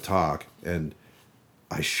got to have a talk. And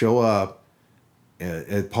I show up,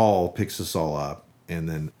 and Paul picks us all up, and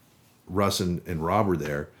then Russ and Rob are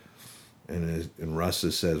there, and Russ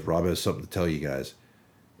says, Rob has something to tell you guys.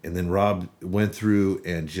 And then Rob went through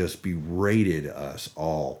and just berated us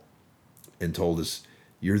all and told us,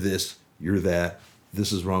 you're this, you're that,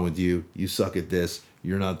 this is wrong with you, you suck at this,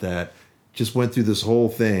 you're not that. Just went through this whole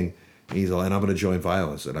thing, and he's like, and I'm going to join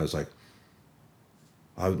Violence. And I was like,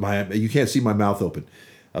 you can't see my mouth open.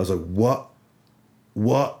 I was like, what?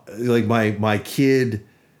 Like my kid,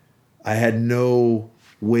 I had no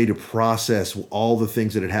way to process all the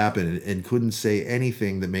things that had happened and couldn't say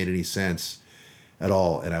anything that made any sense at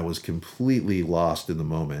all. And I was completely lost in the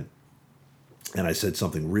moment. And I said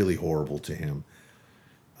something really horrible to him.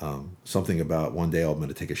 Something about one day I'm going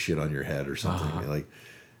to take a shit on your head or something. Like,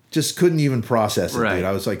 just couldn't even process it, right. Dude.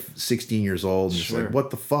 I was like 16 years old. And just like,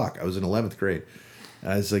 what the fuck? I was in 11th grade.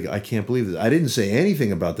 And I was like, I can't believe this. I didn't say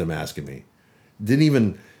anything about them asking me. didn't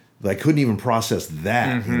even, like, couldn't even process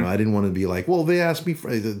that. You know, I didn't want to be like, well, they asked me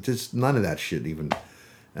for just none of that shit even.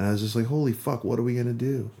 And I was just like, holy fuck, what are we gonna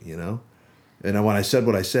do? You know. And when I said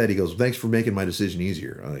what I said, he goes, thanks for making my decision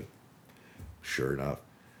easier. I'm like, sure enough.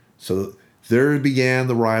 So there began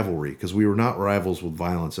the rivalry, because we were not rivals with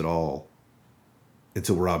Violence at all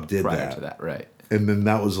until Rob did Prior that. to that, right. And then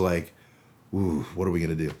that was like, ooh, what are we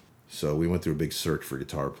going to do? So we went through a big search for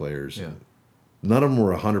guitar players. Yeah. None of them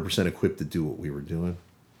were 100% equipped to do what we were doing.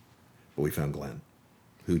 But we found Glenn,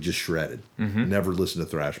 who just shredded. Never listened to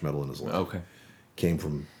thrash metal in his life. Okay. Came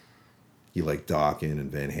from, he liked Dokken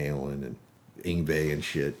and Van Halen and Yngwie and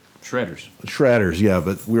shit. Shredders. Shredders, yeah.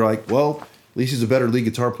 But we were like, well, at least he's a better lead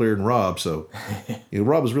guitar player than Rob. So, you know,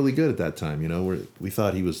 Rob was really good at that time. You know, we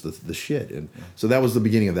thought he was the shit. And so that was the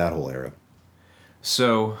beginning of that whole era.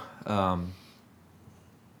 So,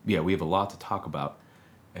 yeah, we have a lot to talk about,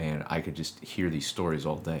 and I could just hear these stories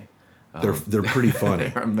all day. They're pretty funny.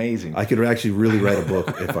 They're amazing. I could actually really write a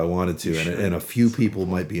book if I wanted to, and a few people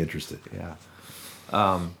might be interested.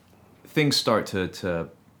 Yeah. Things start to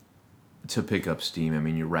pick up steam. I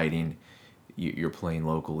mean, you're writing, you're playing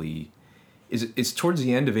locally. It's towards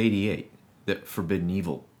the end of '88 that Forbidden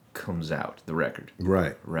Evil comes out, the record.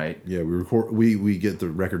 Right. Right. Yeah, we record. We get the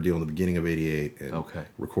record deal in the beginning of '88, and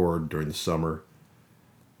record during the summer.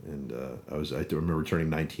 And I remember turning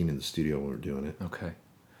 19 in the studio when we were doing it. Okay.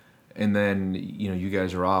 And then, you know, you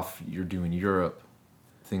guys are off, you're doing Europe,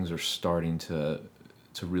 things are starting to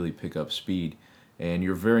really pick up speed, and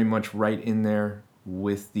you're very much right in there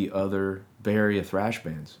with the other Bay Area thrash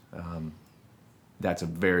bands. That's a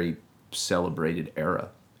very celebrated era.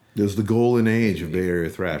 It was the golden age of Bay Area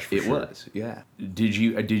thrash, for sure. It was, yeah. Did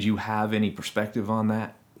you have any perspective on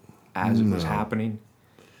that as it was happening?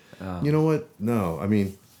 You know what? No. I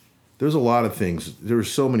mean, there's a lot of things. There were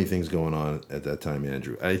so many things going on at that time,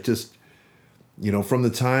 Andrew. I just, you know, from the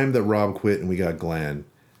time that Rob quit and we got Glenn,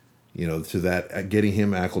 you know, to that, getting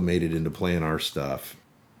him acclimated into playing our stuff,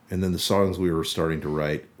 and then the songs we were starting to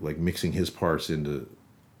write, like mixing his parts into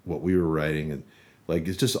what we were writing, and like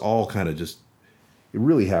it's just all kind of just, it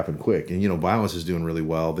really happened quick. And, you know, Violence is doing really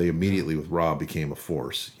well. They immediately with Rob became a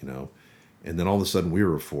force, you know, and then all of a sudden we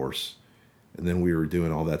were a force, and then we were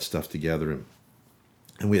doing all that stuff together, and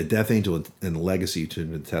we had Death Angel and Legacy to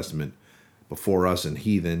the Testament before us, and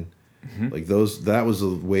Heathen. Like that was a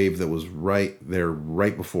wave that was right there,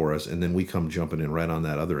 right before us, and then we come jumping in right on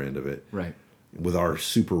that other end of it, right, with our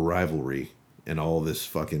super rivalry and all this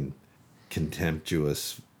fucking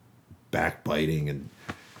contemptuous backbiting and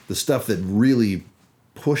the stuff that really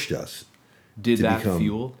pushed us. Did that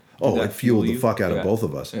fuel? It fueled the fuck out of both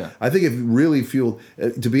of us. Yeah. I think it really fueled.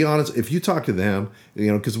 To be honest, if you talk to them,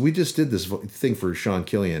 you know, because we just did this thing for Sean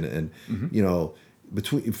Killian, and you know,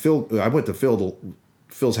 between Phil, I went to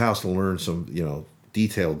Phil's house to learn some, you know,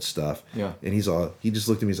 detailed stuff. Yeah. And he just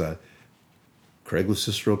looked at me. He's like, Craig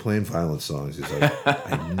Lucistro playing Violence songs. He's like,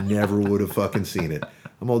 I never would have fucking seen it.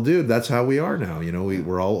 I'm all, dude, that's how we are now. You know,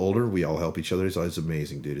 we're all older. We all help each other. It's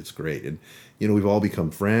amazing, dude. It's great. And, you know, we've all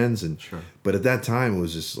become friends. And But at that time, it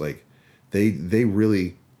was just like, they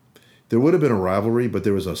really, there would have been a rivalry, but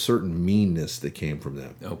there was a certain meanness that came from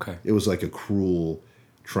them. Okay. It was like a cruel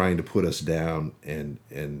trying to put us down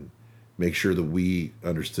and make sure that we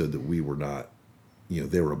understood that we were not, you know,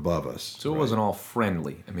 they were above us. So it wasn't all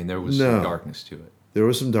friendly. I mean, there was some darkness to it. There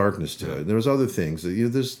was some darkness to it. There was other things that,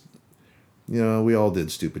 you know, we all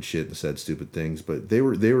did stupid shit and said stupid things, but they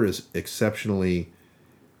were as exceptionally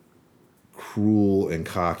cruel and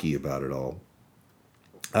cocky about it all.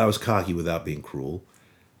 I was cocky without being cruel,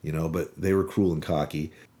 you know, but they were cruel and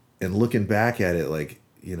cocky. And looking back at it, like,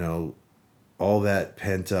 you know, all that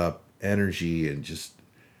pent up energy and just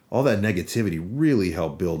all that negativity really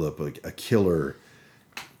helped build up a killer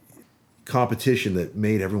competition that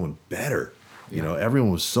made everyone better. You know,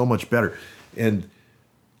 everyone was so much better. And,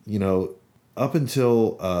 you know, up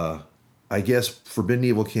until, I guess, Forbidden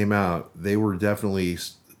Evil came out, they were definitely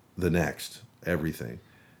the next everything.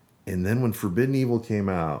 And then when Forbidden Evil came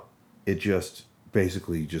out, it just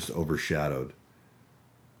basically just overshadowed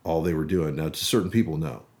all they were doing. Now, to certain people,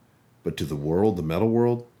 no. But to the world, the metal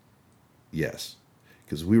world, yes.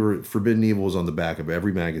 Because Forbidden Evil was on the back of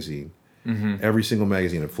every magazine. Every single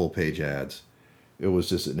magazine had full-page ads. It was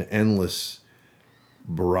just an endless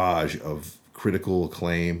barrage of critical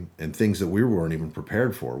acclaim and things that we weren't even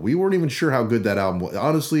prepared for. We weren't even sure how good that album was.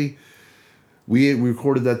 Honestly, we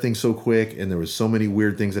recorded that thing so quick, and there was so many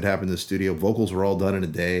weird things that happened in the studio. Vocals were all done in a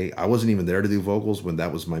day. I wasn't even there to do vocals when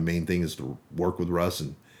that was my main thing, is to work with Russ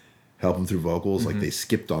and help him through vocals. Like, they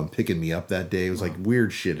skipped on picking me up that day. It was like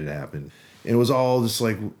weird shit had happened. And it was all just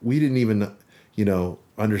like, we didn't even, you know,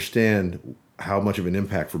 understand how much of an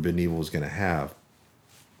impact Forbidden Evil was going to have.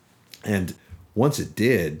 And once it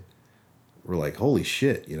did, we're like, holy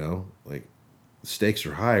shit, like the stakes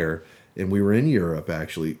are higher. And we were in Europe,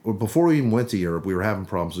 actually. Or before we even went to Europe, we were having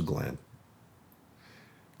problems with Glenn.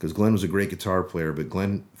 Because Glenn was a great guitar player, but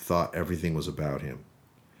Glenn thought everything was about him.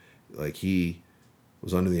 Like, he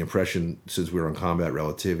was under the impression, since we were on Combat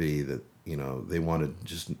Relativity, that, they wanted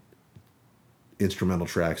just instrumental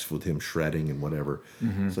tracks with him shredding and whatever.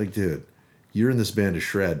 Mm-hmm. It's like, dude, you're in this band to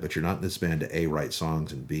shred, but you're not in this band to A, write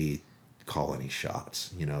songs, and B, call any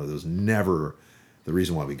shots. It was never the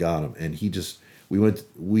reason why we got him. And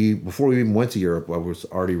before we even went to Europe, I was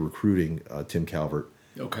already recruiting Tim Calvert.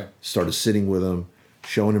 Okay. Started sitting with him,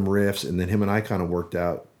 showing him riffs, and then him and I kind of worked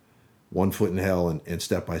out One Foot in Hell and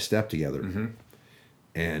Step by Step together. Mm-hmm.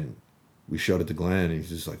 And we showed it to Glenn, and he's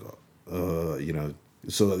just like,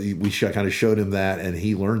 so we kind of showed him that, and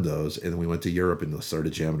he learned those. And then we went to Europe and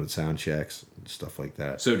started jamming with sound checks and stuff like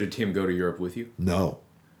that. So did Tim go to Europe with you? No.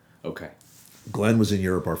 Okay. Glenn was in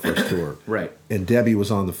Europe our first tour. Right. And Debbie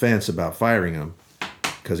was on the fence about firing him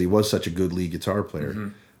because he was such a good lead guitar player. Mm-hmm.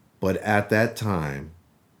 But at that time,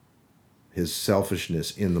 his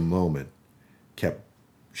selfishness in the moment kept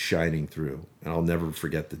shining through. And I'll never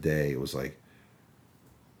forget the day.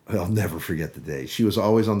 I'll never forget the day. She was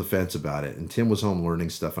always on the fence about it. And Tim was home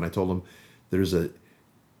learning stuff. And I told him, there's a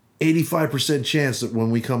 85% chance that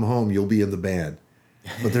when we come home, you'll be in the band.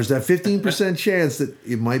 But there's that 15% chance that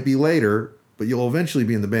it might be later, but you'll eventually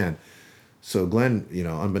be in the band. So Glenn,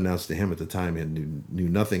 unbeknownst to him at the time, he knew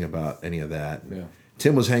nothing about any of that. Yeah.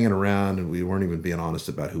 Tim was hanging around, and we weren't even being honest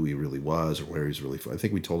about who he really was or where he's really from. I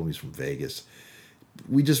think we told him he's from Vegas.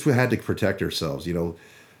 We just had to protect ourselves,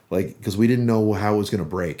 because we didn't know how it was going to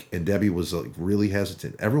break. And Debbie was really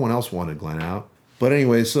hesitant. Everyone else wanted Glenn out. But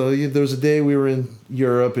anyway, so there was a day we were in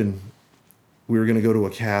Europe, and we were going to go to a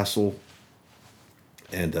castle.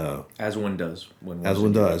 And as one does.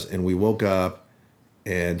 And we woke up,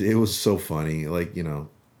 and it was so funny. We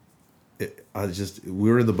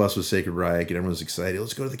were in the bus with Sacred Reich, and everyone's excited.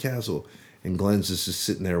 Let's go to the castle. And Glenn's just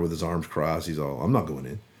sitting there with his arms crossed. He's all, I'm not going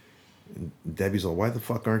in. And Debbie's all, why the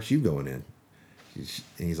fuck aren't you going in? And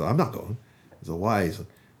he's like, I'm not going. He's like, why? He's like,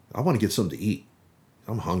 I want to get something to eat.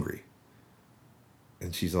 I'm hungry.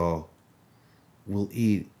 And she's all, we'll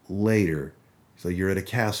eat later. So you're at a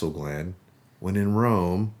castle, Glenn. When in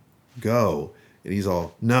Rome, go. And he's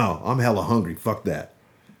all, no, I'm hella hungry. Fuck that.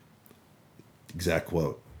 Exact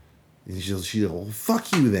quote. And she's all, well,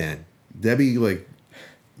 fuck you then. Debbie,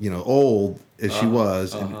 old as she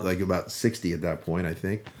was, and about 60 at that point, I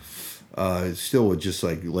think, still would just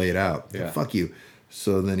lay it out. Yeah. Fuck you.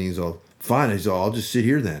 So then he's all, fine. He's all, I'll just sit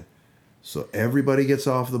here then. So everybody gets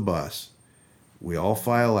off the bus. We all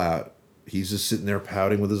file out. He's just sitting there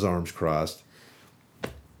pouting with his arms crossed.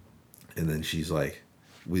 And then she's like,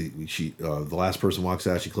 the last person walks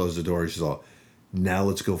out. She closes the door. She's all, now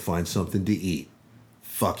let's go find something to eat.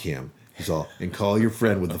 Fuck him. He's all, and call your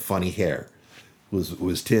friend with the funny hair. It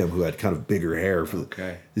was Tim, who had kind of bigger hair.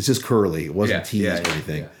 It's just curly. It wasn't teased or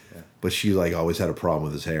anything. Yeah. But she always had a problem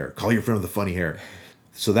with his hair. Call your friend with the funny hair.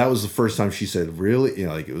 So that was the first time she said, really,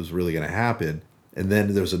 it was really going to happen. And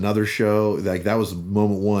then there was another show. That was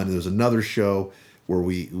moment one. There was another show where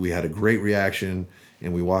we had a great reaction.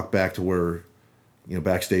 And we walked back to where,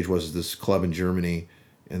 backstage was this club in Germany.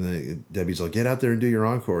 And then Debbie's like, get out there and do your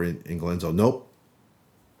encore. And Glenn's all, nope.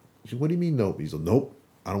 She said, what do you mean, nope? He's like, nope,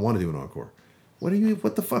 I don't want to do an encore.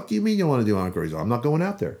 What the fuck do you mean you don't want to do an encore? He's like, I'm not going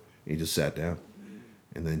out there. And he just sat down.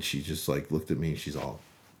 And then she just looked at me, and she's all.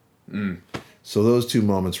 So those two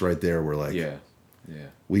moments right there were yeah.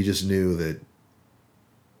 We just knew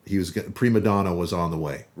that prima donna was on the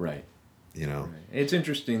way. Right. Right. It's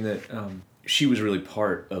interesting that she was really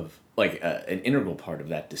part of, an integral part of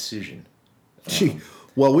that decision. We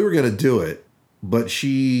were going to do it, but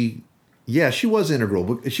she was integral.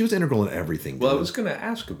 But she was integral in everything. Well, I was going to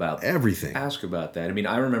ask about everything. Ask about that. I mean,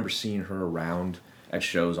 I remember seeing her around at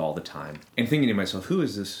shows all the time and thinking to myself, who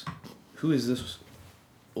is this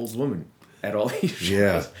old woman at all these shows?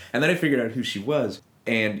 Yeah. And then I figured out who she was,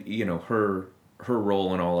 and her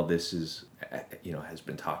role in all of this is has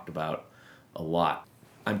been talked about a lot.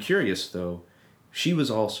 I'm curious though. She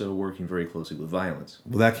was also working very closely with Violence.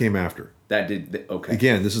 Well, that came after. Okay.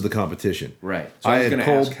 Again, this is the competition. Right. So I was going to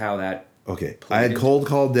ask how that. Okay. I had cold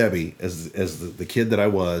called Debbie as the kid that I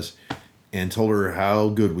was, and told her how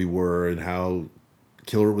good we were and how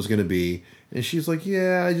killer it was going to be. And she's like,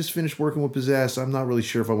 yeah, I just finished working with Possessed. I'm not really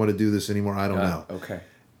sure if I want to do this anymore. I don't know. Okay.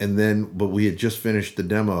 And then, but we had just finished the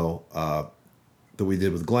demo that we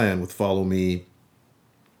did with Glenn with Follow Me,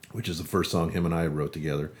 which is the first song him and I wrote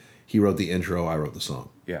together. He wrote the intro, I wrote the song.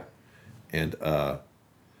 Yeah. And but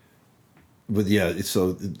yeah,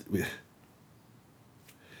 so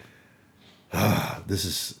this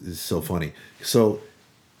is so funny. So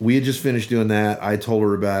we had just finished doing that. I told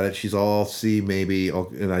her about it. She's all, see, maybe.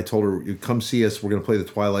 And I told her, come see us. We're going to play the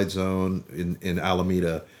Twilight Zone in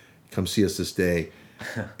Alameda. Come see us this day.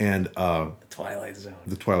 And The Twilight Zone.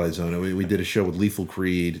 the Twilight Zone. And we did a show with Lethal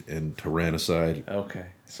Creed and Tyrannicide. Okay.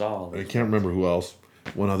 Saw all I those. can't remember who else.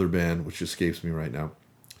 One other band, which escapes me right now.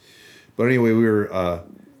 But anyway, we were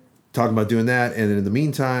talking about doing that. And in the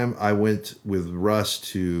meantime, I went with Russ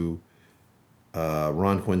to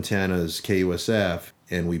Ron Quintana's KUSF.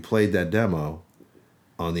 And we played that demo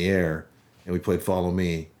on the air. And we played Follow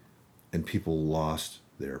Me. And people lost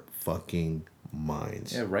their fucking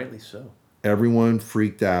minds. Yeah, rightly so. Everyone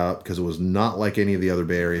freaked out because it was not like any of the other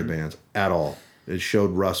Bay Area bands at all. It showed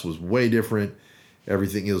Russ was way different.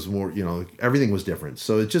 Everything was more, everything was different.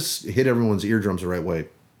 So it just hit everyone's eardrums the right way.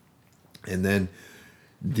 And then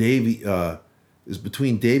Davey, is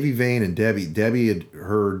between Davey Vane and Debbie. Debbie had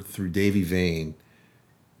heard through Davey Vane.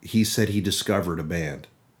 He said he discovered a band.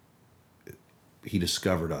 He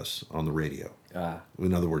discovered us on the radio.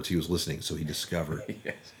 In other words, he was listening, so he discovered.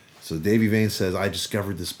 Yes. So Davey Vane says, I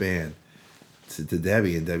discovered this band to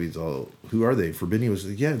Debbie, and Debbie's all, who are they? Forbidden was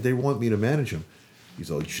like, yeah, they want me to manage them. He's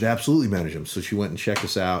all, you should absolutely manage them. So she went and checked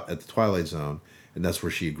us out at the Twilight Zone, and that's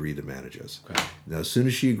where she agreed to manage us. Okay. Now, as soon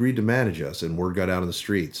as she agreed to manage us, and word got out in the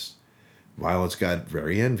streets, Violence got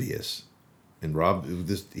very envious. And Rob,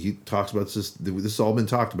 he talks about this. This has all been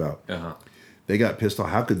talked about. Uh-huh. They got pissed off.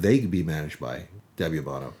 How could they be managed by Debbie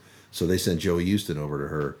Abano? So they sent Joey Houston over to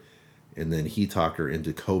her, and then he talked her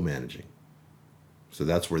into co-managing. So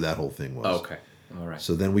that's where that whole thing was. Okay. All right.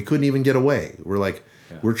 So then we couldn't even get away. We're like,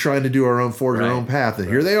 we're trying to do our own, forge our own path, and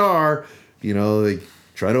here they are. They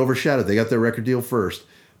try to overshadow it. They got their record deal first.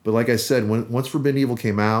 But like I said, once Forbidden Evil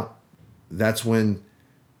came out, that's when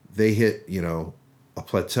they hit, a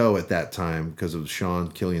plateau at that time because of Sean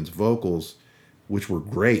Killian's vocals, which were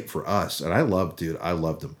great for us. And I loved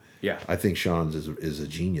him. Yeah. I think Sean is a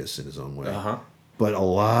genius in his own way. Uh-huh. But a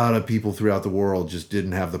lot of people throughout the world just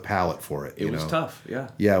didn't have the palate for it. It was tough, yeah.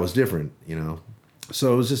 Yeah, it was different,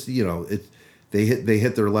 So it was just, they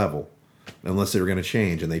hit their level unless they were going to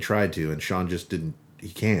change, and they tried to, and Sean just didn't. He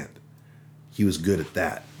can't. He was good at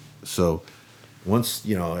that. So once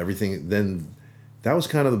everything, then that was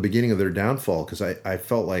kind of the beginning of their downfall, because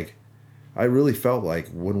I really felt like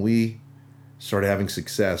when we started having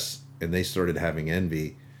success and they started having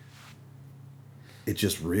envy, it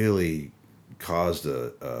just really caused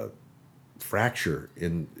a fracture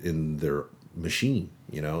in their machine,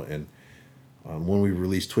 and when we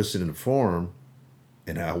released Twisted into Form,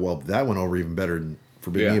 and how well that went over even better than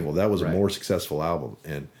Forbidden Evil. That was a more successful album,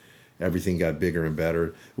 and everything got bigger and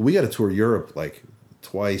better. We got to tour Europe like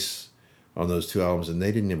twice on those two albums, and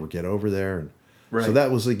they didn't ever get over there. And so that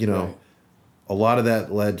was like, a lot of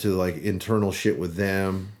that led to like internal shit with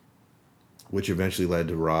them, which eventually led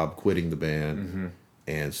to Rob quitting the band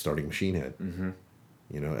and starting Machine Head.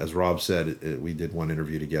 As Rob said, we did one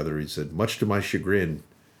interview together. He said, much to my chagrin,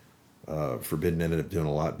 Forbidden ended up doing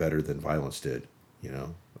a lot better than Violence did.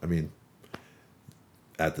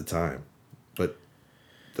 At the time. But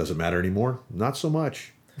does it matter anymore? Not so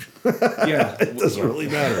much. Yeah. It doesn't really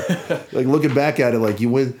matter. Like looking back at it, like you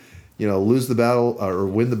win, lose the battle or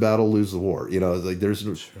win the battle, lose the war. Like there's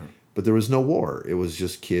no, but there was no war. It was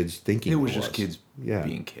just kids thinking. It was just kids Yeah.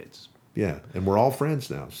 being kids. Yeah. And we're all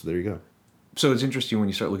friends now. So there you go. So it's interesting when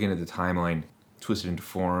you start looking at the timeline. Twisted into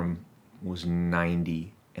Form was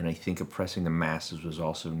 90, and I think Oppressing the Masses was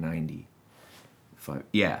also 90.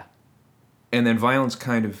 Yeah. And then Violence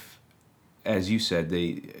kind of, as you said,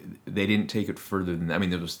 they didn't take it further than...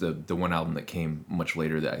 there was the one album that came much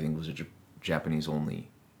later that I think was a Japanese-only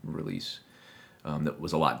release that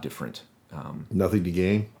was a lot different. Nothing to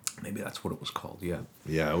Gain? Maybe that's what it was called, yeah.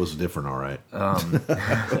 Yeah, it was different, all right. But...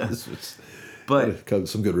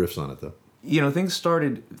 some good riffs on it, though. Things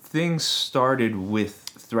started with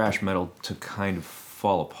thrash metal to kind of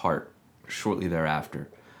fall apart shortly thereafter.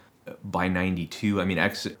 By 92,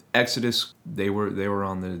 Exodus, they were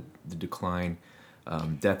on the decline.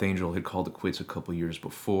 Death Angel had called it quits a couple years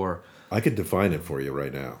before. I could define it for you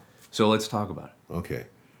right now. So let's talk about it. Okay.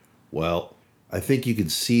 Well, I think you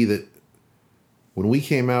could see that when we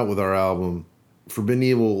came out with our album, Forbidden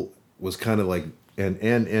Evil was kind of like,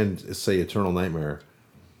 and say Eternal Nightmare,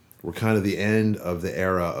 were kind of the end of the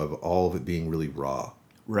era of all of it being really raw.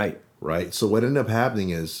 Right. So what ended up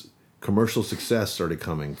happening is commercial success started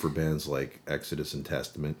coming for bands like Exodus and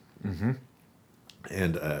Testament. Mm-hmm.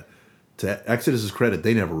 And to Exodus's credit,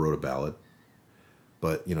 they never wrote a ballad.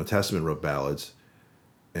 But, Testament wrote ballads.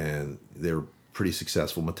 and they were pretty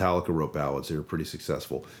successful. Metallica wrote ballads; they were pretty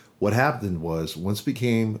successful. What happened was once it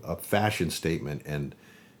became a fashion statement, and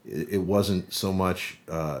it wasn't so much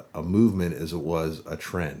a movement as it was a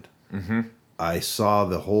trend. Mm-hmm. I saw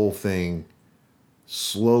the whole thing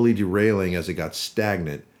slowly derailing as it got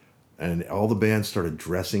stagnant, and all the bands started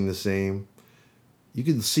dressing the same. You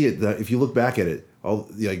can see it that if you look back at it, all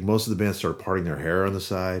like most of the bands started parting their hair on the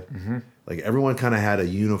side. Mm-hmm. Like everyone kind of had a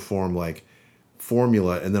uniform like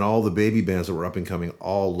formula, and then all the baby bands that were up and coming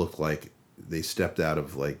all looked like they stepped out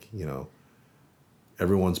of like, you know,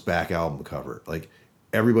 everyone's back album cover. Like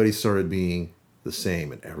everybody started being the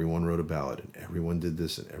same, and everyone wrote a ballad, and everyone did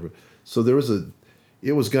this, so there was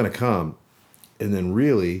it was gonna come, and then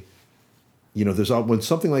really, you know, when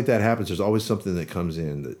something like that happens, there's always something that comes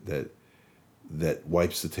in that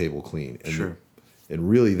wipes the table clean. And Sure. And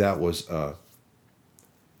really, that was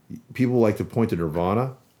people like to point to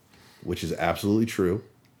Nirvana, which is absolutely true.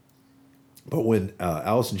 But when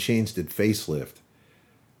Alice in Chains did Facelift,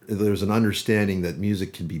 there was an understanding that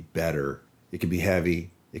music can be better. It can be heavy.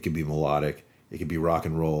 It can be melodic. It can be rock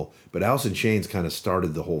and roll. But Alice in Chains kind of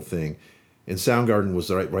started the whole thing. And Soundgarden was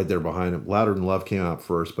right there behind him. Louder Than Love came out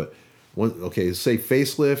first. But, say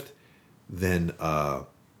Facelift, then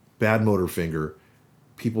Bad Motorfinger.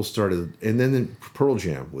 People started, and then Pearl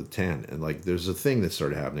Jam with 10. And like there's a thing that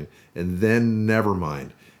started happening. And then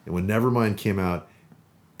Nevermind. And when Nevermind came out,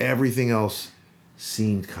 everything else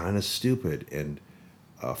seemed kind of stupid and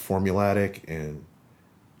formulatic, and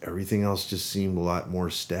everything else just seemed a lot more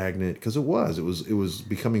stagnant because it was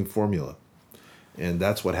becoming formula, and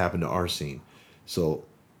that's what happened to our scene. So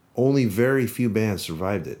only very few bands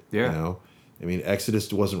survived it. Yeah. You know, I mean,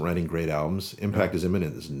 Exodus wasn't writing great albums. Impact is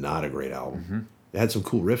Imminent is not a great album. Mm-hmm. It had some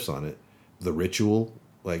cool riffs on it. The Ritual,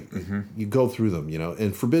 like Mm-hmm. you go through them, you know.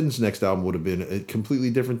 And Forbidden's next album would have been a completely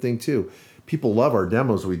different thing too. People love our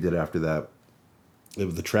demos we did after that. It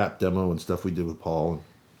was the Trap demo and stuff we did with Paul.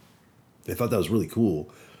 They thought that was really cool,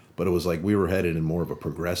 but it was like we were headed in more of a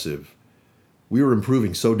progressive. We were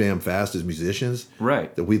improving so damn fast as musicians,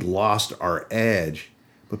 Right. that we'd lost our edge.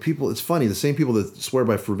 But people, it's funny, the same people that swear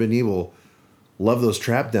by Forbidden Evil love those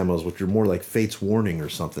Trap demos, which are more like Fate's Warning or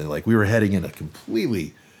something. Like we were heading in a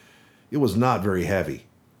completely, it was not very heavy.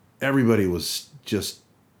 Everybody was just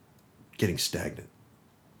getting stagnant.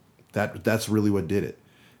 That's really what did it.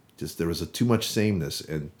 Just there was too much sameness,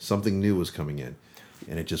 and something new was coming in,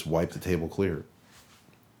 and it just wiped the table clear.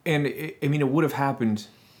 And it would have happened.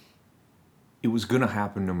 It was going to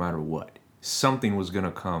happen no matter what. Something was going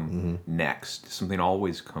to come next. Something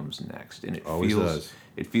always comes next, and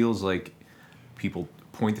it feels like people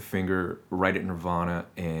point the finger right at Nirvana,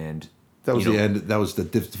 and That was the end. That was the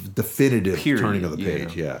definitive period, turning of the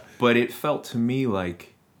page. Yeah. But it felt to me like,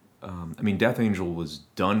 Death Angel was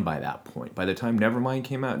done by that point. By the time Nevermind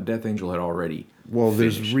came out, Death Angel had already. Well,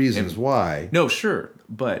 there's finished. reasons why. No, sure,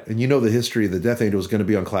 but And you know the history of the Death Angel was going to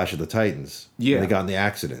be on Clash of the Titans. Yeah. And they got in the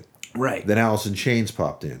accident. right. Then Alice in Chains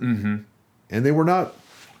popped in. Mm-hmm. And they were not.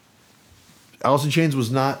 Alice in Chains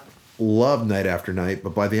was not loved night after night,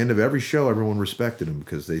 but by the end of every show, everyone respected them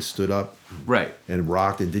because they stood up Right. and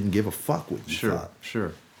rocked and didn't give a fuck what you Sure. thought.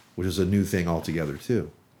 Sure. Which is a new thing altogether,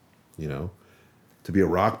 too. You know? To be a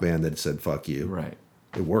rock band that said fuck you. Right.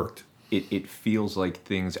 It worked. It feels like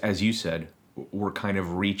things, as you said, were kind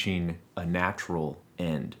of reaching a natural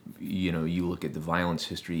end. You know, you look at the violence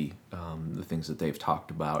history, the things that they've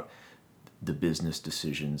talked about, the business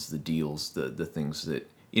decisions, the deals, the things that,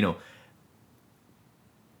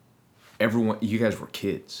 everyone, you guys were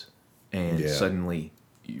kids, and Yeah. suddenly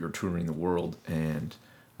you're touring the world, and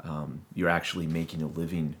you're actually making a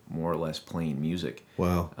living more or less playing music.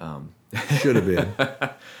 Well, should have been.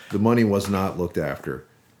 The money was not looked after.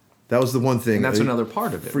 That was the one thing. And that's another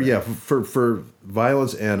part of it. For for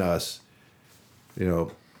Violence and us,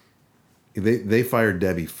 they fired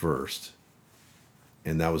Debbie first,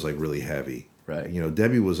 and that was like really heavy. Right.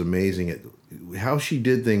 Debbie was amazing at how she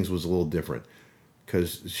did things was a little different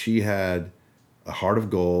because she had a heart of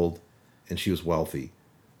gold, and she was wealthy,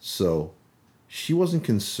 so she wasn't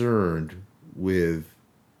concerned with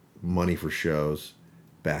money for shows,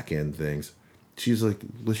 back end things. She's like,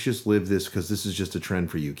 let's just live this because this is just a trend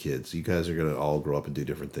for you kids. You guys are going to all grow up and do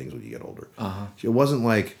different things when you get older. Uh-huh. It wasn't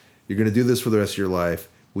like, you're going to do this for the rest of your life.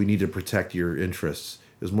 We need to protect your interests.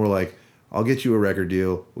 It was more like, I'll get you a record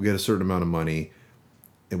deal. We'll get a certain amount of money,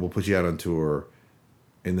 and we'll put you out on tour.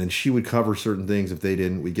 And then she would cover certain things. If they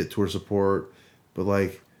didn't, we'd get tour support. But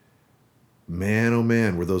like, man, oh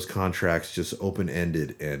man, were those contracts just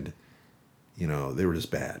open-ended, and, they were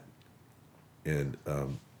just bad. And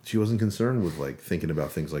she wasn't concerned with like thinking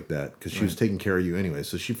about things like that because she was taking care of you anyway.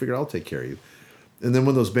 So she figured, I'll take care of you. And then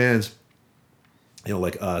when those bands,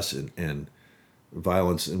 like us and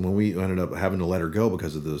Violence, and when we ended up having to let her go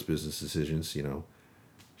because of those business decisions,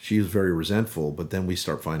 she was very resentful. But then we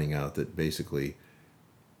start finding out that basically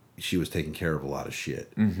she was taking care of a lot of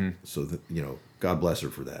shit. Mm-hmm. So that, God bless her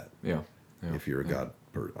for that. Yeah. If you're a God,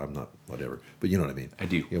 I'm not, whatever, but you know what I mean. I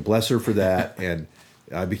do. Bless her for that. And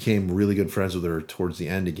I became really good friends with her towards the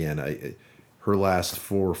end again. Her last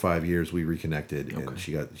 4 or 5 years, we reconnected, and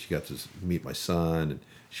she got to meet my son, and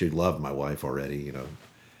she loved my wife already.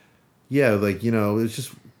 Yeah, it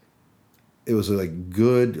was like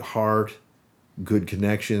good heart, good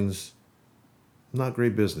connections, not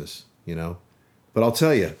great business, But I'll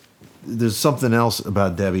tell you, there's something else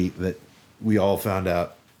about Debbie that we all found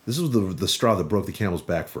out. This was the straw that broke the camel's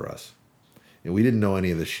back for us. And we didn't know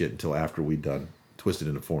any of this shit until after we'd done Twisted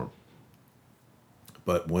into Form.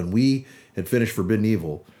 But when we had finished Forbidden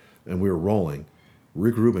Evil and we were rolling,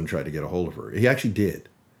 Rick Rubin tried to get a hold of her. He actually did.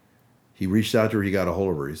 He reached out to her. He got a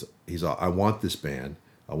hold of her. He's I want this band.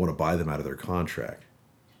 I want to buy them out of their contract.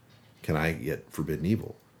 Can I get Forbidden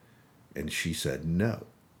Evil? And she said no.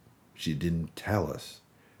 She didn't tell us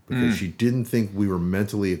because she didn't think we were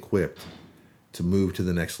mentally equipped to move to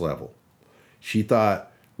the next level. She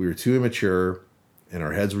thought we were too immature and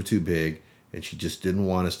our heads were too big, and she just didn't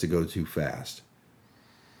want us to go too fast.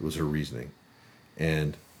 It was her reasoning.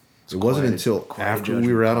 And it wasn't until after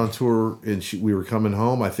we were out on tour and we were coming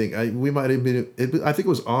home, I think we might have been, I think it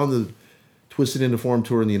was on the Twisted into Form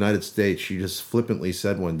tour in the United States. She just flippantly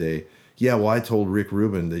said one day, yeah, well, I told Rick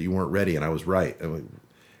Rubin that you weren't ready, and I was right.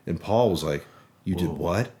 And Paul was like, you did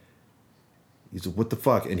what? He said, what the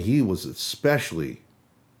fuck? And he was especially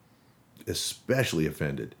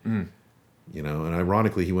offended. And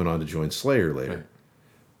ironically, he went on to join Slayer later. Right.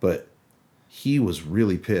 But he was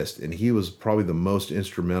really pissed, and he was probably the most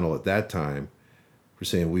instrumental at that time for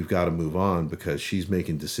saying we've got to move on because she's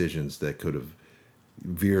making decisions that could have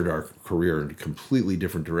veered our career in a completely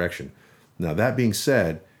different direction. Now, that being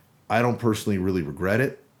said, I don't personally really regret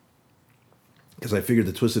it because I figured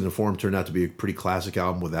the Twisted into Form turned out to be a pretty classic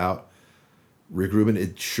album without Rick Rubin.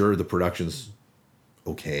 The production's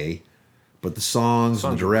okay, but the songs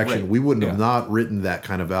and the direction, we wouldn't have not written that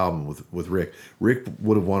kind of album with Rick. Rick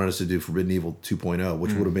would have wanted us to do Forbidden Evil 2.0,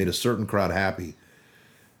 which would have made a certain crowd happy.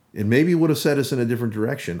 And maybe would have set us in a different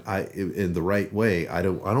direction. In the right way. I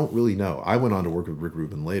don't really know. I went on to work with Rick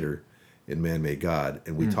Rubin later in Man Made God,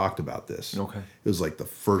 and we talked about this. Okay. It was like the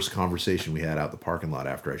first conversation we had out the parking lot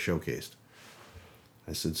after I showcased.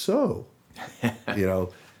 I said, so, I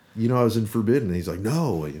was in Forbidden. And he's like,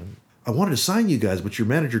 no, I wanted to sign you guys, but your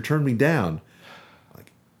manager turned me down.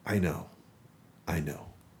 Like, I know.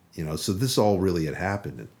 So this all really had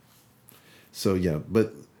happened. And so, yeah,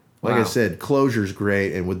 but like I said, closure's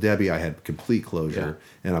great. And with Debbie, I had complete closure.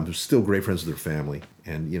 Yeah. And I'm still great friends with her family.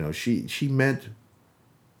 And, she meant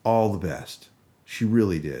all the best. She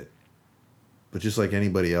really did. But just like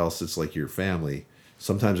anybody else, it's like your family.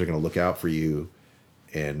 Sometimes they're going to look out for you,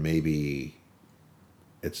 and maybe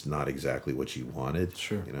it's not exactly what you wanted.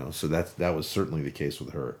 Sure. So that was certainly the case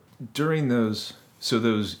with her. During those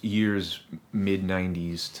years, mid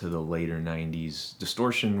 90s to the later 90s,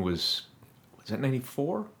 Distortion was that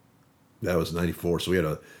 94? That was 94. So we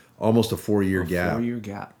had almost a 4-year gap. 4-year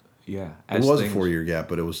gap. Yeah. It was a 4-year gap,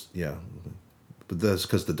 but it was, yeah. But that's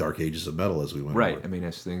because the dark ages of metal as we went right. on. I mean,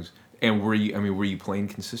 as things. And were you playing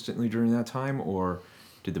consistently during that time, or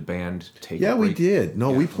did the band take a break? We did.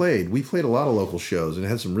 No, we played. We played a lot of local shows and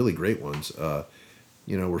had some really great ones.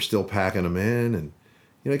 We're still packing them in, and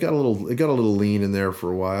it got a little lean in there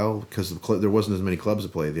for a while because there wasn't as many clubs to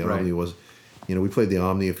play. The Omni was, we played the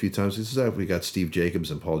Omni a few times. This is after we got Steve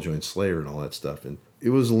Jacobs and Paul joined Slayer and all that stuff, and it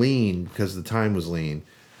was lean because the time was lean.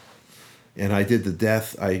 And I did the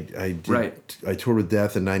Death. I toured with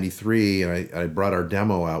Death in '93, and I brought our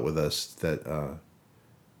demo out with us that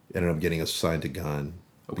ended up getting us signed to Gun.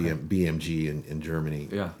 Okay. BMG in Germany.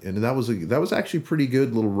 Yeah. And that was actually a pretty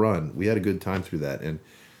good little run. We had a good time through that. And,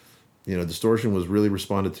 Distortion was really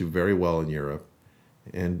responded to very well in Europe.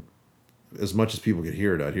 And as much as people could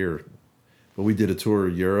hear it out here. But we did a tour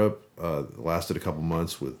of Europe, lasted a couple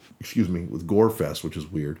months with Gorefest, which is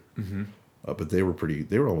weird. Mm-hmm. But they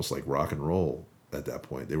were almost like rock and roll at that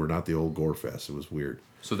point. They were not the old Gorefest. It was weird.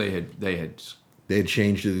 So they had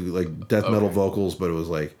changed to like death metal vocals, but it was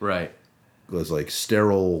like... Right. It was like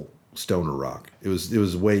sterile stoner rock. It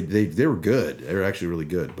was way they were good. They were actually really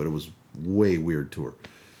good, but it was way weird tour.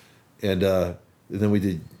 And then we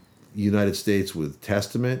did United States with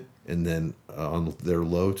Testament, and then on their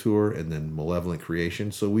Low tour, and then Malevolent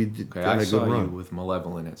Creation. So we did got a good run. You with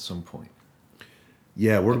Malevolent at some point.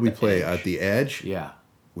 Yeah, where did we play? Edge? At the Edge? Yeah.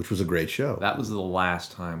 which was a great show. That was the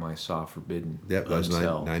last time I saw Forbidden. Yep, that was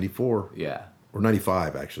 94. Yeah. Or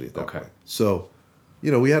 95, actually, at that Okay. point. So,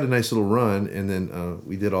 we had a nice little run, and then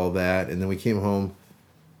we did all that, and then we came home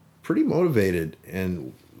pretty motivated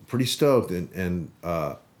and pretty stoked,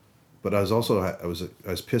 but I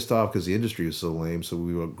was pissed off because the industry was so lame, so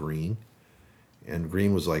we went Green. And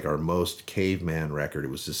Green was like our most caveman record. It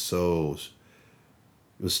was just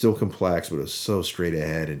it was still complex, but it was so straight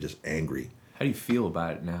ahead and just angry. How do you feel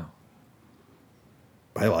about it now?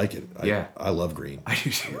 I like it. Yeah. I love Green. I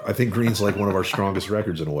do too. I think Green's like one of our strongest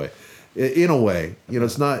records in a way. In a way,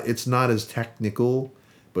 it's not as technical,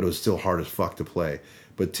 but it was still hard as fuck to play.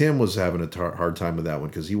 But Tim was having a hard time with that one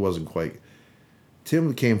because he wasn't quite.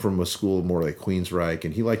 Tim came from a school more like Queensryche,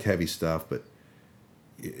 and he liked heavy stuff, but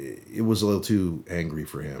it was a little too angry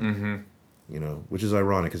for him. Mm-hmm. Which is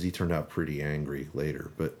ironic because he turned out pretty angry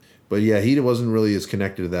later. But yeah, he wasn't really as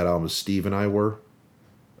connected to that album as Steve and I were.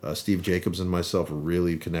 Steve Jacobs and myself were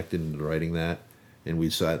really connected in writing that, and we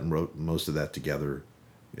sat and wrote most of that together,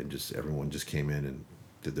 and just everyone just came in and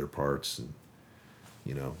did their parts, and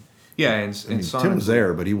Yeah, and Tim was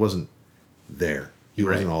there, but he wasn't there. He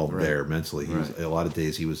wasn't all right. there mentally. He was, a lot of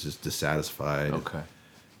days he was just dissatisfied. Okay.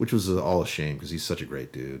 Which was all a shame because he's such a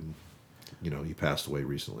great dude. He passed away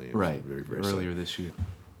recently. It was Right. very, very Earlier sad. this year.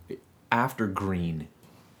 After Green,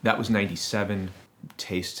 that was 97.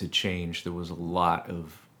 Taste had changed. There was a lot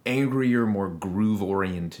of angrier, more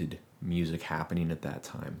groove-oriented music happening at that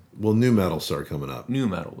time. Well, new metal started coming up. New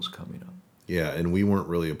metal was coming up. Yeah, and we weren't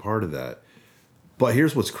really a part of that. But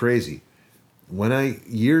here's what's crazy.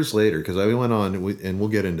 Years later, because I went on, and we'll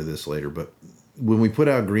get into this later, but when we put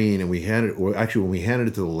out Green and when we handed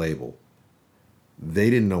it to the label, they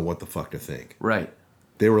didn't know what the fuck to think. Right.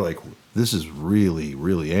 They were like, this is really,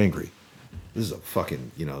 really angry. This is a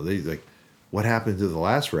fucking, they like, what happened to the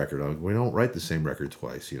last record? We don't write the same record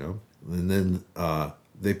twice, And then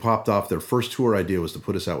they popped off, their first tour idea was to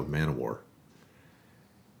put us out with Manowar.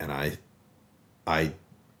 And I,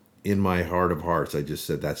 in my heart of hearts, I just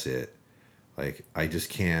said, that's it. Like, I just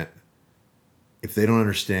can't, if they don't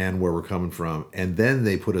understand where we're coming from, and then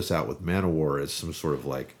they put us out with Manowar as some sort of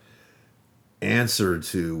like answer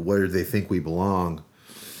to where they think we belong,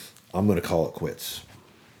 I'm going to call it quits.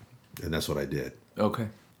 And that's what I did. Okay.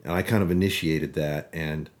 And I kind of initiated that,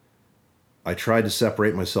 and I tried to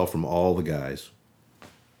separate myself from all the guys.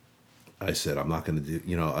 I said, I'm not going to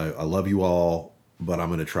do, I love you all, but I'm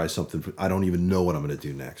going to try something. I don't even know what I'm going to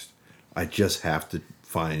do next. I just have to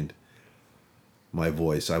find my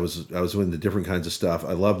voice. I was into different kinds of stuff.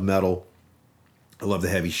 I loved metal. I loved the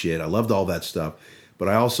heavy shit. I loved all that stuff. But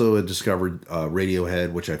I also had discovered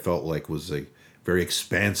Radiohead, which I felt like was like very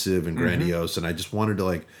expansive and grandiose. And I just wanted to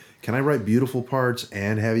like, can I write beautiful parts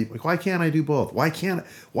and heavy? Like, why can't I do both? Why can't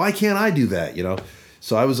I do that?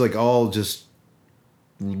 So I was like all just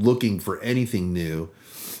looking for anything new.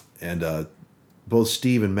 And both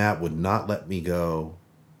Steve and Matt would not let me go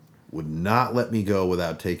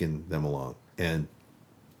without taking them along. And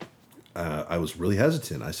I was really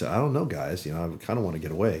hesitant. I said, I don't know, guys. I kind of want to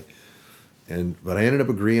get away. But I ended up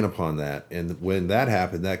agreeing upon that. And when that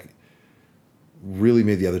happened, that really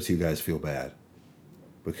made the other two guys feel bad,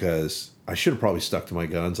 because I should have probably stuck to my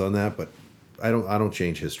guns on that. But I don't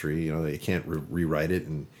change history. You can't rewrite it,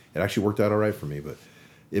 and it actually worked out all right for me. But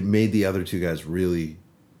it made the other two guys really,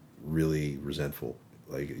 really resentful.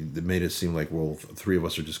 Like, it made it seem like, well, three of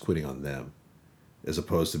us are just quitting on them, as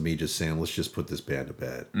opposed to me just saying, let's just put this band to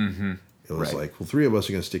bed. Mm-hmm. It was like, well, three of us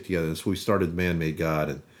are going to stick together. And so we started Man Made God.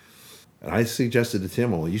 And I suggested to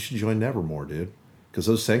Tim, well, you should join Nevermore, dude. Because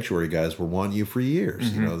those Sanctuary guys were wanting you for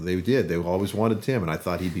years. Mm-hmm. They did. They always wanted Tim. And I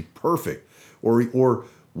thought he'd be perfect. Or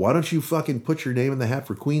why don't you fucking put your name in the hat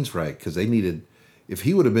for Queensryche? Because they needed, if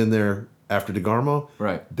he would have been there after DeGarmo,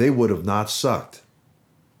 right, they would have not sucked.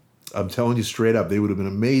 I'm telling you straight up, they would have been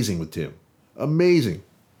amazing with Tim. Amazing.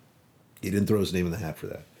 He didn't throw his name in the hat for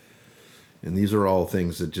that. And these are all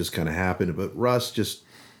things that just kind of happened. But Russ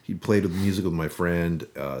he played with music with my friend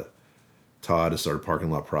Todd, who started Parking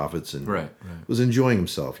Lot Prophets, and was enjoying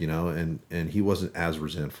himself, and he wasn't as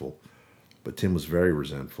resentful. But Tim was very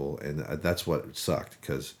resentful, and that's what sucked,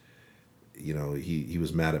 because, he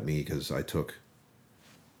was mad at me because I took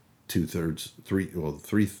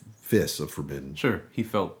 3/5 of Forbidden. Sure, he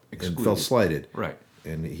felt excluded. And felt slighted. Right.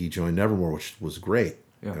 And he joined Nevermore, which was great.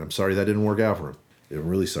 Yeah. And I'm sorry that didn't work out for him. I'm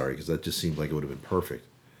really sorry, because that just seemed like it would have been perfect.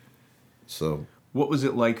 So, what was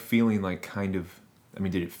it like feeling like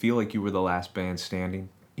did it feel like you were the last band standing,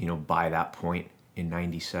 by that point in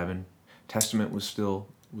 97? Testament was still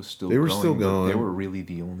they were going, still going. They were really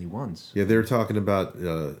the only ones. Yeah, they were talking about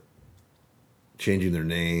changing their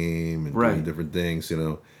name and Right. doing different things. You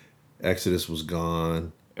know, Exodus was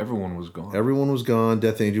gone. Everyone was gone. Everyone was gone.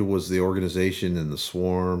 Death Angel was the organization and the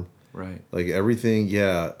Swarm. Right. Like everything,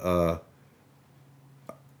 yeah.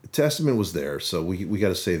 Testament was there, so we got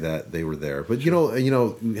to say that they were there. But you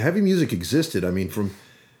know, heavy music existed. I mean, from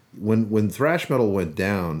when thrash metal went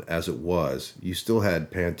down as it was, you still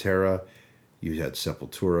had Pantera, you had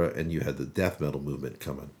Sepultura, and you had the death metal movement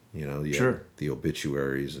coming. You know, you Sure. had the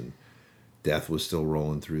Obituaries, and death was still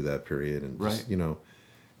rolling through that period, and just, Right. you know,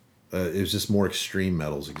 it was just more extreme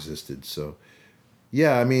metals existed. So,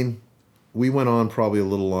 yeah, I mean, we went on probably a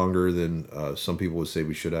little longer than some people would say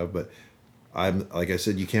we should have, but I'm like I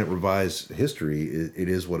said, you can't revise history. It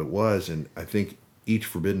is what it was, and I think each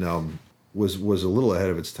Forbidden album was a little ahead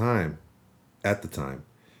of its time at the time,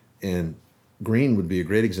 and Green would be a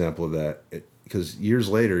great example of that because years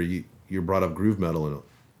later you brought up groove metal, and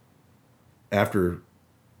after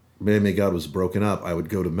May God was broken up, I would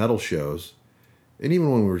go to metal shows, and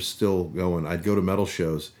even when we were still going, I'd go to metal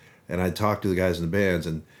shows and I'd talk to the guys in the bands,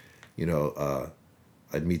 and you know.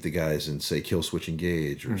 I'd meet the guys and say Kill Switch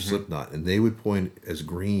Engage or Slipknot, and they would point as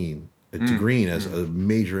Green to Green as a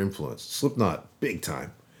major influence. Slipknot, big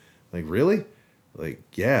time. Like really? Like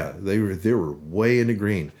yeah, they were way into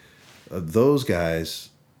Green. Those guys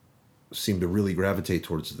seemed to really gravitate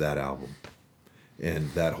towards that album,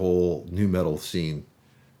 and that whole new metal scene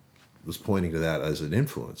was pointing to that as an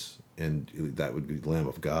influence. And that would be Lamb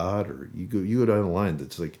of God, or you go down the line.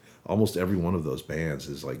 That's like almost every one of those bands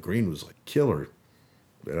is like Green was like killer.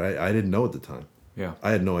 And I didn't know at the time. Yeah.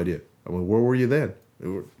 I had no idea. I mean, where were you then?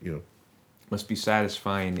 You know. Must be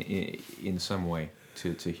satisfying in some way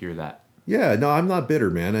to hear that. Yeah, no, I'm not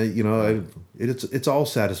bitter, man. It's all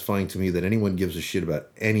satisfying to me that anyone gives a shit about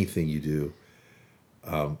anything you do.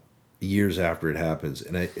 Years after it happens,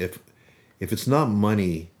 and if it's not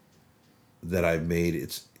money that I've made,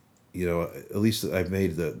 it's at least I've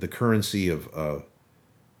made the currency of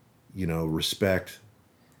respect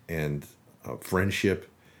and friendship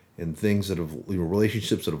and things that have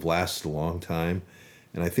relationships that have lasted a long time,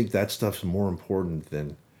 and I think that stuff's more important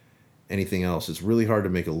than anything else. It's really hard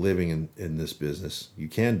to make a living in this business. You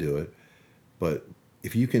can do it, but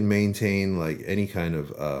if you can maintain like any kind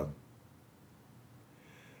of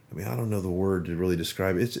I don't know the word to really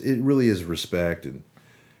describe it. It really is respect, and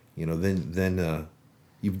then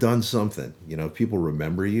you've done something. People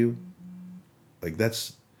remember you. Like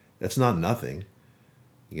that's not nothing.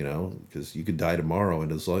 Because you could die tomorrow, and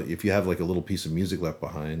if you have like a little piece of music left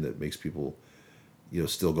behind that makes people,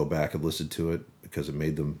 still go back and listen to it because it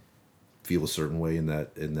made them feel a certain way in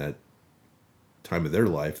that time of their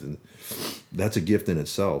life, then that's a gift in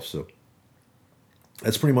itself. So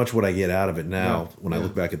that's pretty much what I get out of it now when I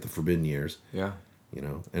look back at the Forbidden years. Yeah.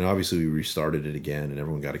 And obviously we restarted it again, and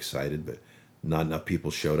everyone got excited, but not enough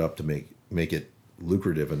people showed up to make it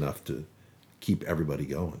lucrative enough to keep everybody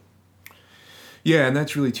going. Yeah, and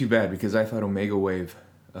that's really too bad because I thought Omega Wave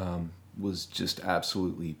was just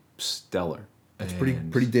absolutely stellar. It's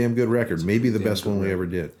pretty damn good record. Maybe the best one we ever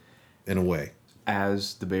did, in a way.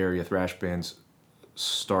 As the Bay Area thrash bands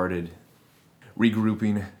started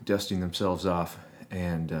regrouping, dusting themselves off,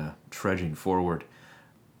 and trudging forward,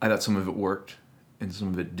 I thought some of it worked and some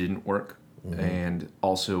of it didn't work. Mm-hmm. And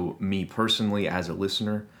also me personally as a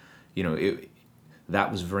listener,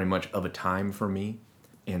 that was very much of a time for me.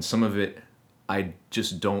 And some of it I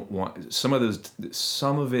just don't want, some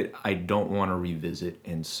of it I don't want to revisit,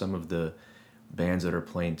 and some of the bands that are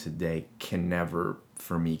playing today can never,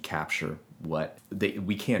 for me, capture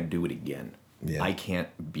we can't do it again. Yeah. I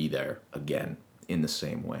can't be there again in the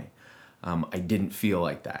same way. I didn't feel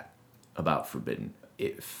like that about Forbidden.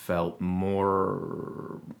 It felt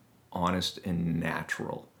more honest and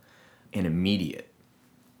natural and immediate.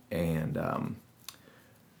 And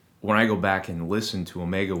when I go back and listen to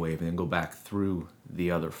Omega Wave and then go back through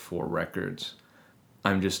the other 4 records,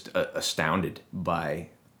 I'm just astounded by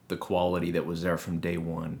the quality that was there from day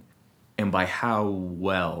one and by how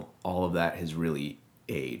well all of that has really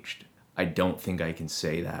aged. I don't think I can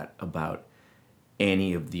say that about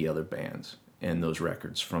any of the other bands and those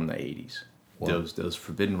records from the 80s. Wow. Those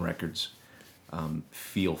Forbidden records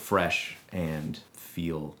feel fresh and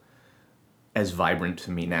feel as vibrant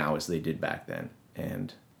to me now as they did back then.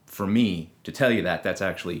 And for me, to tell you that, that's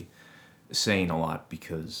actually saying a lot,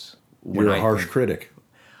 because you're a harsh critic.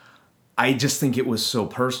 I just think it was so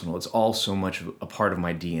personal. It's all so much a part of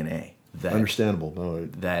my DNA. That, understandable. No,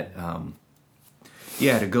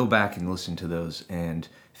 to go back and listen to those and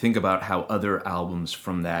think about how other albums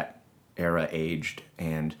from that era aged,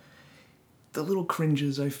 and the little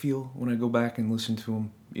cringes I feel when I go back and listen to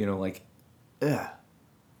them, ugh.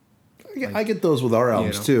 I get those with our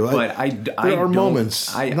albums too. But there are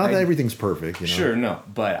moments. Not that everything's perfect. Sure, no,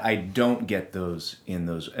 but I don't get those in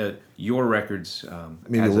those your records.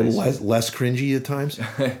 Maybe a little less cringy at times,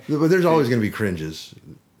 but there's always going to be cringes.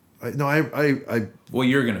 Well,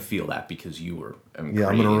 you're going to feel that because you were. I'm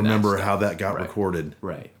going to remember how that got recorded.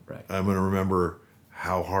 Right. I'm going to remember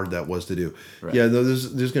how hard that was to do. Right. Yeah, there's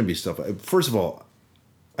going to be stuff. First of all,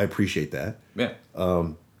 I appreciate that. Yeah.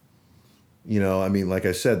 Like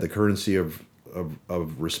I said, the currency of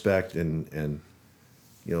respect and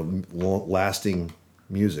lasting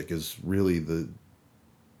music is really the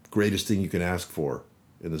greatest thing you can ask for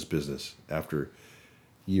in this business after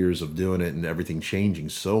years of doing it and everything changing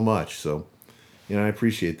so much. So, I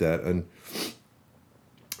appreciate that. And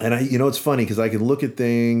it's funny because I can look at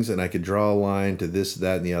things and I could draw a line to this,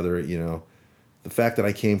 that, and the other. The fact that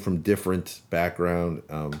I came from different background,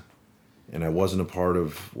 and I wasn't a part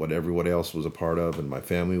of what everyone else was a part of, and my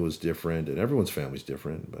family was different, and everyone's family's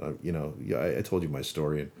different. But I told you my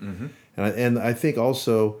story, and I think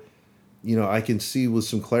also, I can see with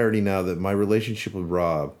some clarity now that my relationship with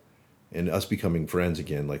Rob, and us becoming friends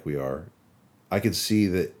again like we are, I could see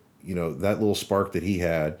that that little spark that he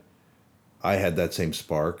had, I had that same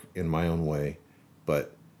spark in my own way,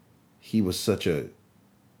 but he was he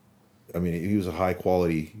was a high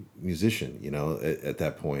quality musician, at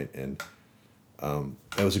that point, and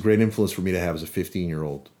that was a great influence for me to have as a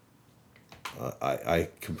 15-year-old. I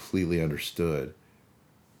completely understood,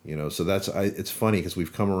 so it's funny because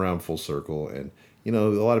we've come around full circle, and a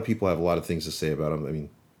lot of people have a lot of things to say about him. I mean,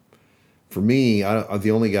 for me,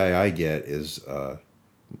 the only guy I get is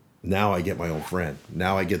now I get my own friend.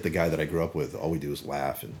 Now I get the guy that I grew up with. All we do is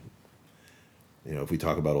laugh, and if we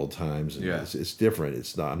talk about old times, and it's different.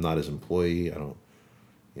 It's not. I'm not his employee. I don't.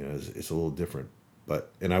 It's a little different.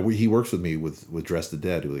 But he works with me with Dress the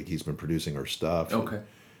Dead. He's been producing our stuff. Okay. And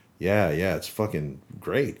yeah, it's fucking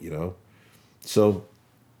great. So.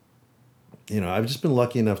 I've just been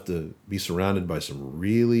lucky enough to be surrounded by some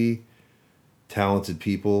really talented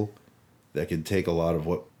people that can take a lot of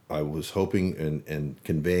what I was hoping and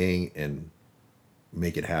conveying and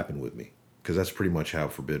make it happen with me. Because that's pretty much how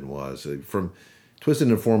Forbidden was. From Twisted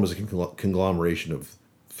and Informed was a conglomeration of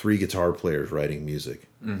 3 guitar players writing music.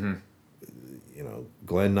 Mm-hmm.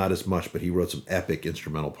 Glenn not as much, but he wrote some epic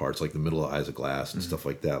instrumental parts like The Middle of Eyes of Glass and stuff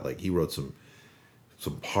like that. Like he wrote some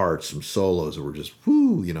parts, some solos that were just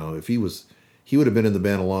whoo. If he would have been in the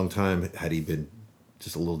band a long time had he been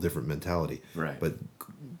just a little different mentality. Right. But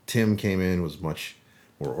Tim came in, was much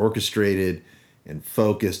more orchestrated and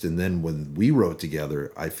focused, and then when we wrote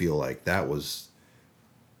together, I feel like that was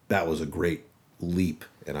a great leap,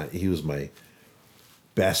 and he was my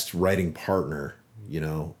best writing partner,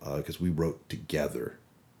 because we wrote together.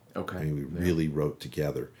 Okay. We really wrote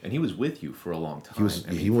together. And he was with you for a long time.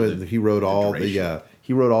 He wrote all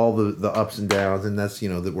the ups and downs, and that's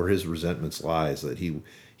where his resentments lies, that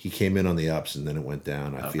he came in on the ups and then it went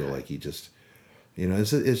down. I feel like he just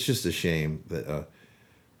it's just a shame that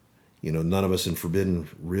none of us in Forbidden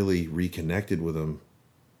really reconnected with him.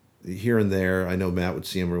 Here and there, I know Matt would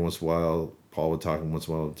see him every once in a while. Paul would talk to him once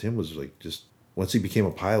in a while. Tim was like, just once he became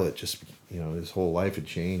a pilot, just his whole life had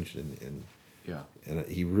changed, and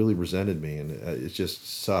he really resented me, and it just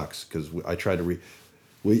sucks because I tried to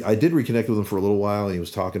I did reconnect with him for a little while, and he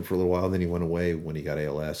was talking for a little while, and then he went away when he got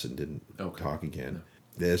ALS and didn't talk again.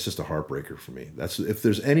 No. It's just a heartbreaker for me. That's if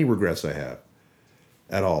there's any regrets I have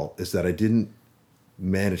at all, is that I didn't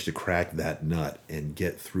manage to crack that nut and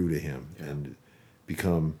get through to him and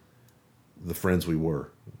become the friends we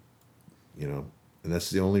were, and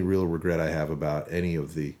that's the only real regret I have about any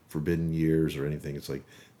of the Forbidden years or anything. It's like,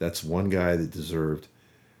 that's one guy that deserved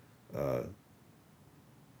a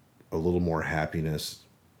little more happiness,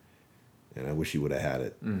 and I wish he would have had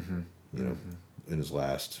it, in his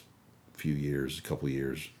last few years, a couple of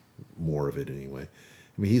years, more of it anyway.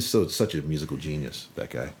 I mean, he's such a musical genius, that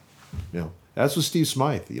guy. That's with Steve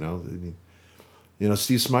Smythe,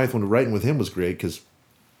 Steve Smythe, when writing with him was great because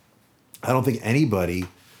I don't think anybody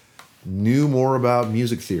knew more about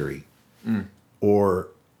music theory or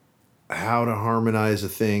how to harmonize a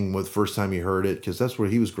thing with the first time he heard it, because that's what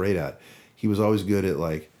he was great at. He was always good at,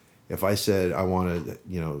 like, if I said I want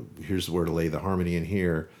to, here's where to lay the harmony in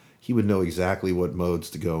here, he would know exactly what modes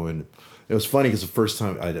to go in. It was funny because the first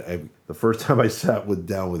time I sat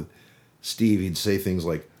down with Steve, he'd say things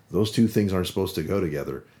like, "Those two things aren't supposed to go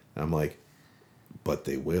together." And I'm like, "But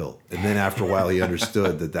they will." And then after a while, he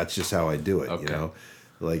understood that that's just how I do it.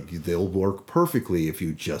 Like, they'll work perfectly if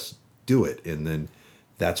you just do it, and then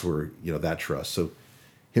that's where that trust. So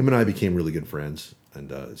him and I became really good friends,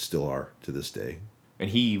 and still are to this day.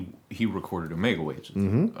 And he recorded Omega Waves.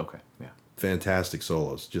 Mm-hmm. Okay, yeah. fantastic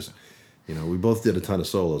solos. Just, we both did a ton of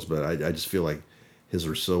solos, but I just feel like his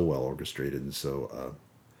are so well orchestrated, and so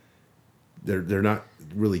they're not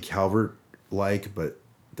really Calvert like, but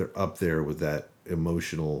they're up there with that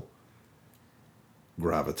emotional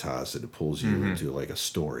gravitas that it pulls you into like a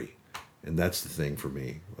story, and that's the thing for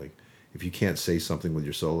me. Like, if you can't say something with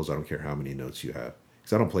your solos, I don't care how many notes you have,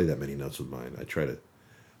 because I don't play that many notes with mine.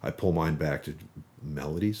 I pull mine back to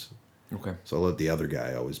melodies. Okay. So I let the other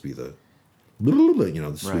guy always be the,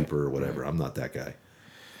 the sweeper or whatever. Right. I'm not that guy.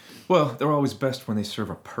 Well, they're always best when they serve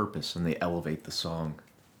a purpose and they elevate the song.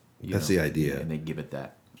 That's the idea. And they give it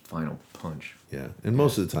that final punch. Yeah, and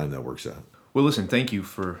most of the time that works out. Well, listen, thank you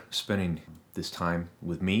for spending this time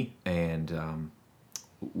with me, and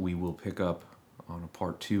we will pick up on a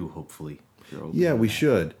part 2, hopefully. Yeah, we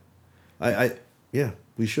should.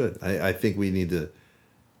 We should. I think we need to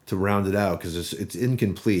round it out, because it's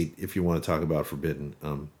incomplete if you want to talk about Forbidden.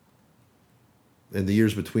 And the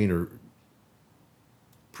years between are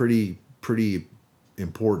pretty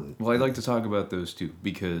important. Well, I'd like to talk about those too,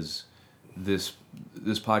 because this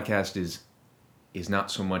podcast is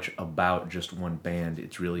not so much about just one band.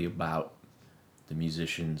 It's really about the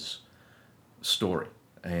musician's story.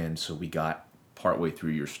 And so we got partway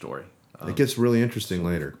through your story. It gets really interesting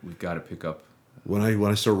later. We've got to pick up. When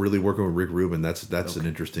I start really working with Rick Rubin, that's an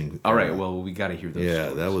interesting. All right. Well, we got to hear those. Yeah,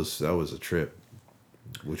 stories. that was a trip,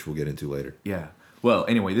 which we'll get into later. Yeah. Well,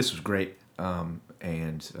 anyway, this was great,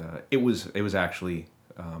 and it was actually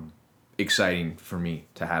exciting for me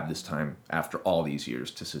to have this time after all these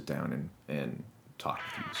years to sit down and talk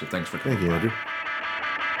with you. So thanks for coming. Thank you, Andrew. When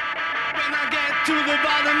I get to the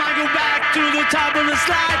bottom, I go back to the top of the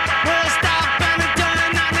slide. Where I stop and I turn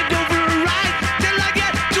and I go for a ride. Till I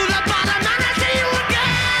get to the bottom and I see you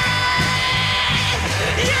again.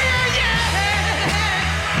 Yeah, yeah.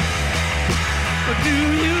 But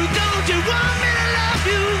don't you want me to love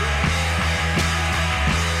you?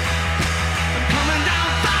 I'm coming down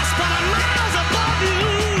fast, but I'm miles above you.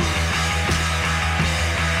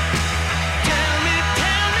 Tell me,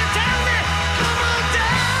 come on,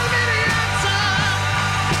 tell me the answer.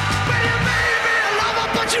 Well, you may be a lover,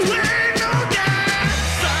 but you ain't no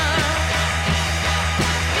dancer.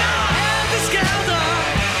 Now helter skelter,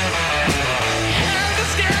 helter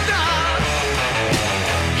skelter,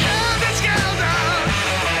 helter skelter.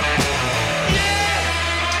 Yeah.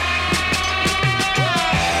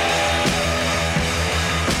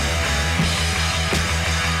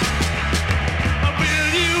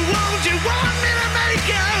 Won't you want me to make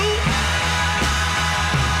you?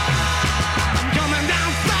 I'm coming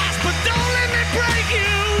down fast, but don't let me break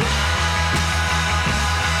you.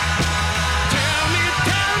 Tell me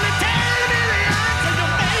the answer. You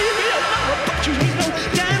may be a lover, but you ain't no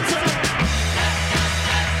dancer.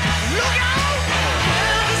 Look out!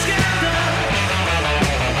 Helter skelter,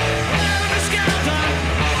 helter skelter,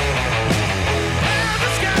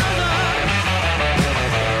 helter skelter.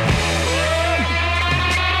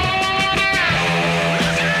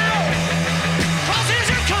 Crosses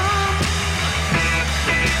you come.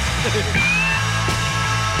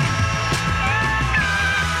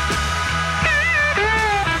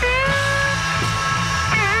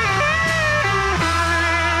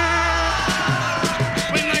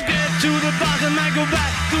 When I get to the bottom, I go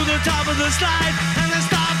back to the top of the slide, and I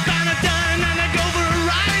stop and I turn and I go for a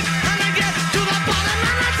ride, and I get to the bottom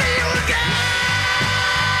and I see you again.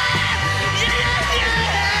 Yeah,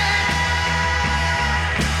 yeah.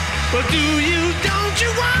 But don't you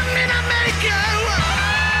want me to make you?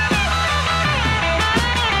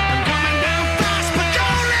 I'm coming down fast, but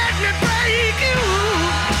don't let me break you.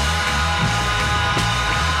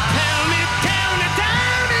 Tell me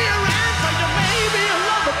your answer. You may be a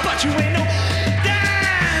lover, but you ain't no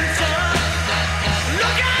dancer.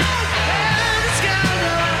 Look out, helter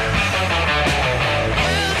skelter,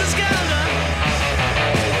 helter skelter,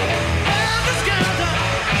 helter skelter.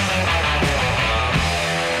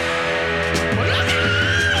 Look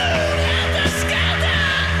out, helter skelter.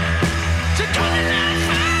 You're coming down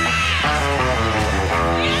fast.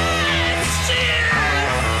 Yes, yes.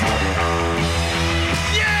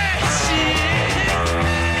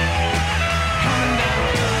 Coming down.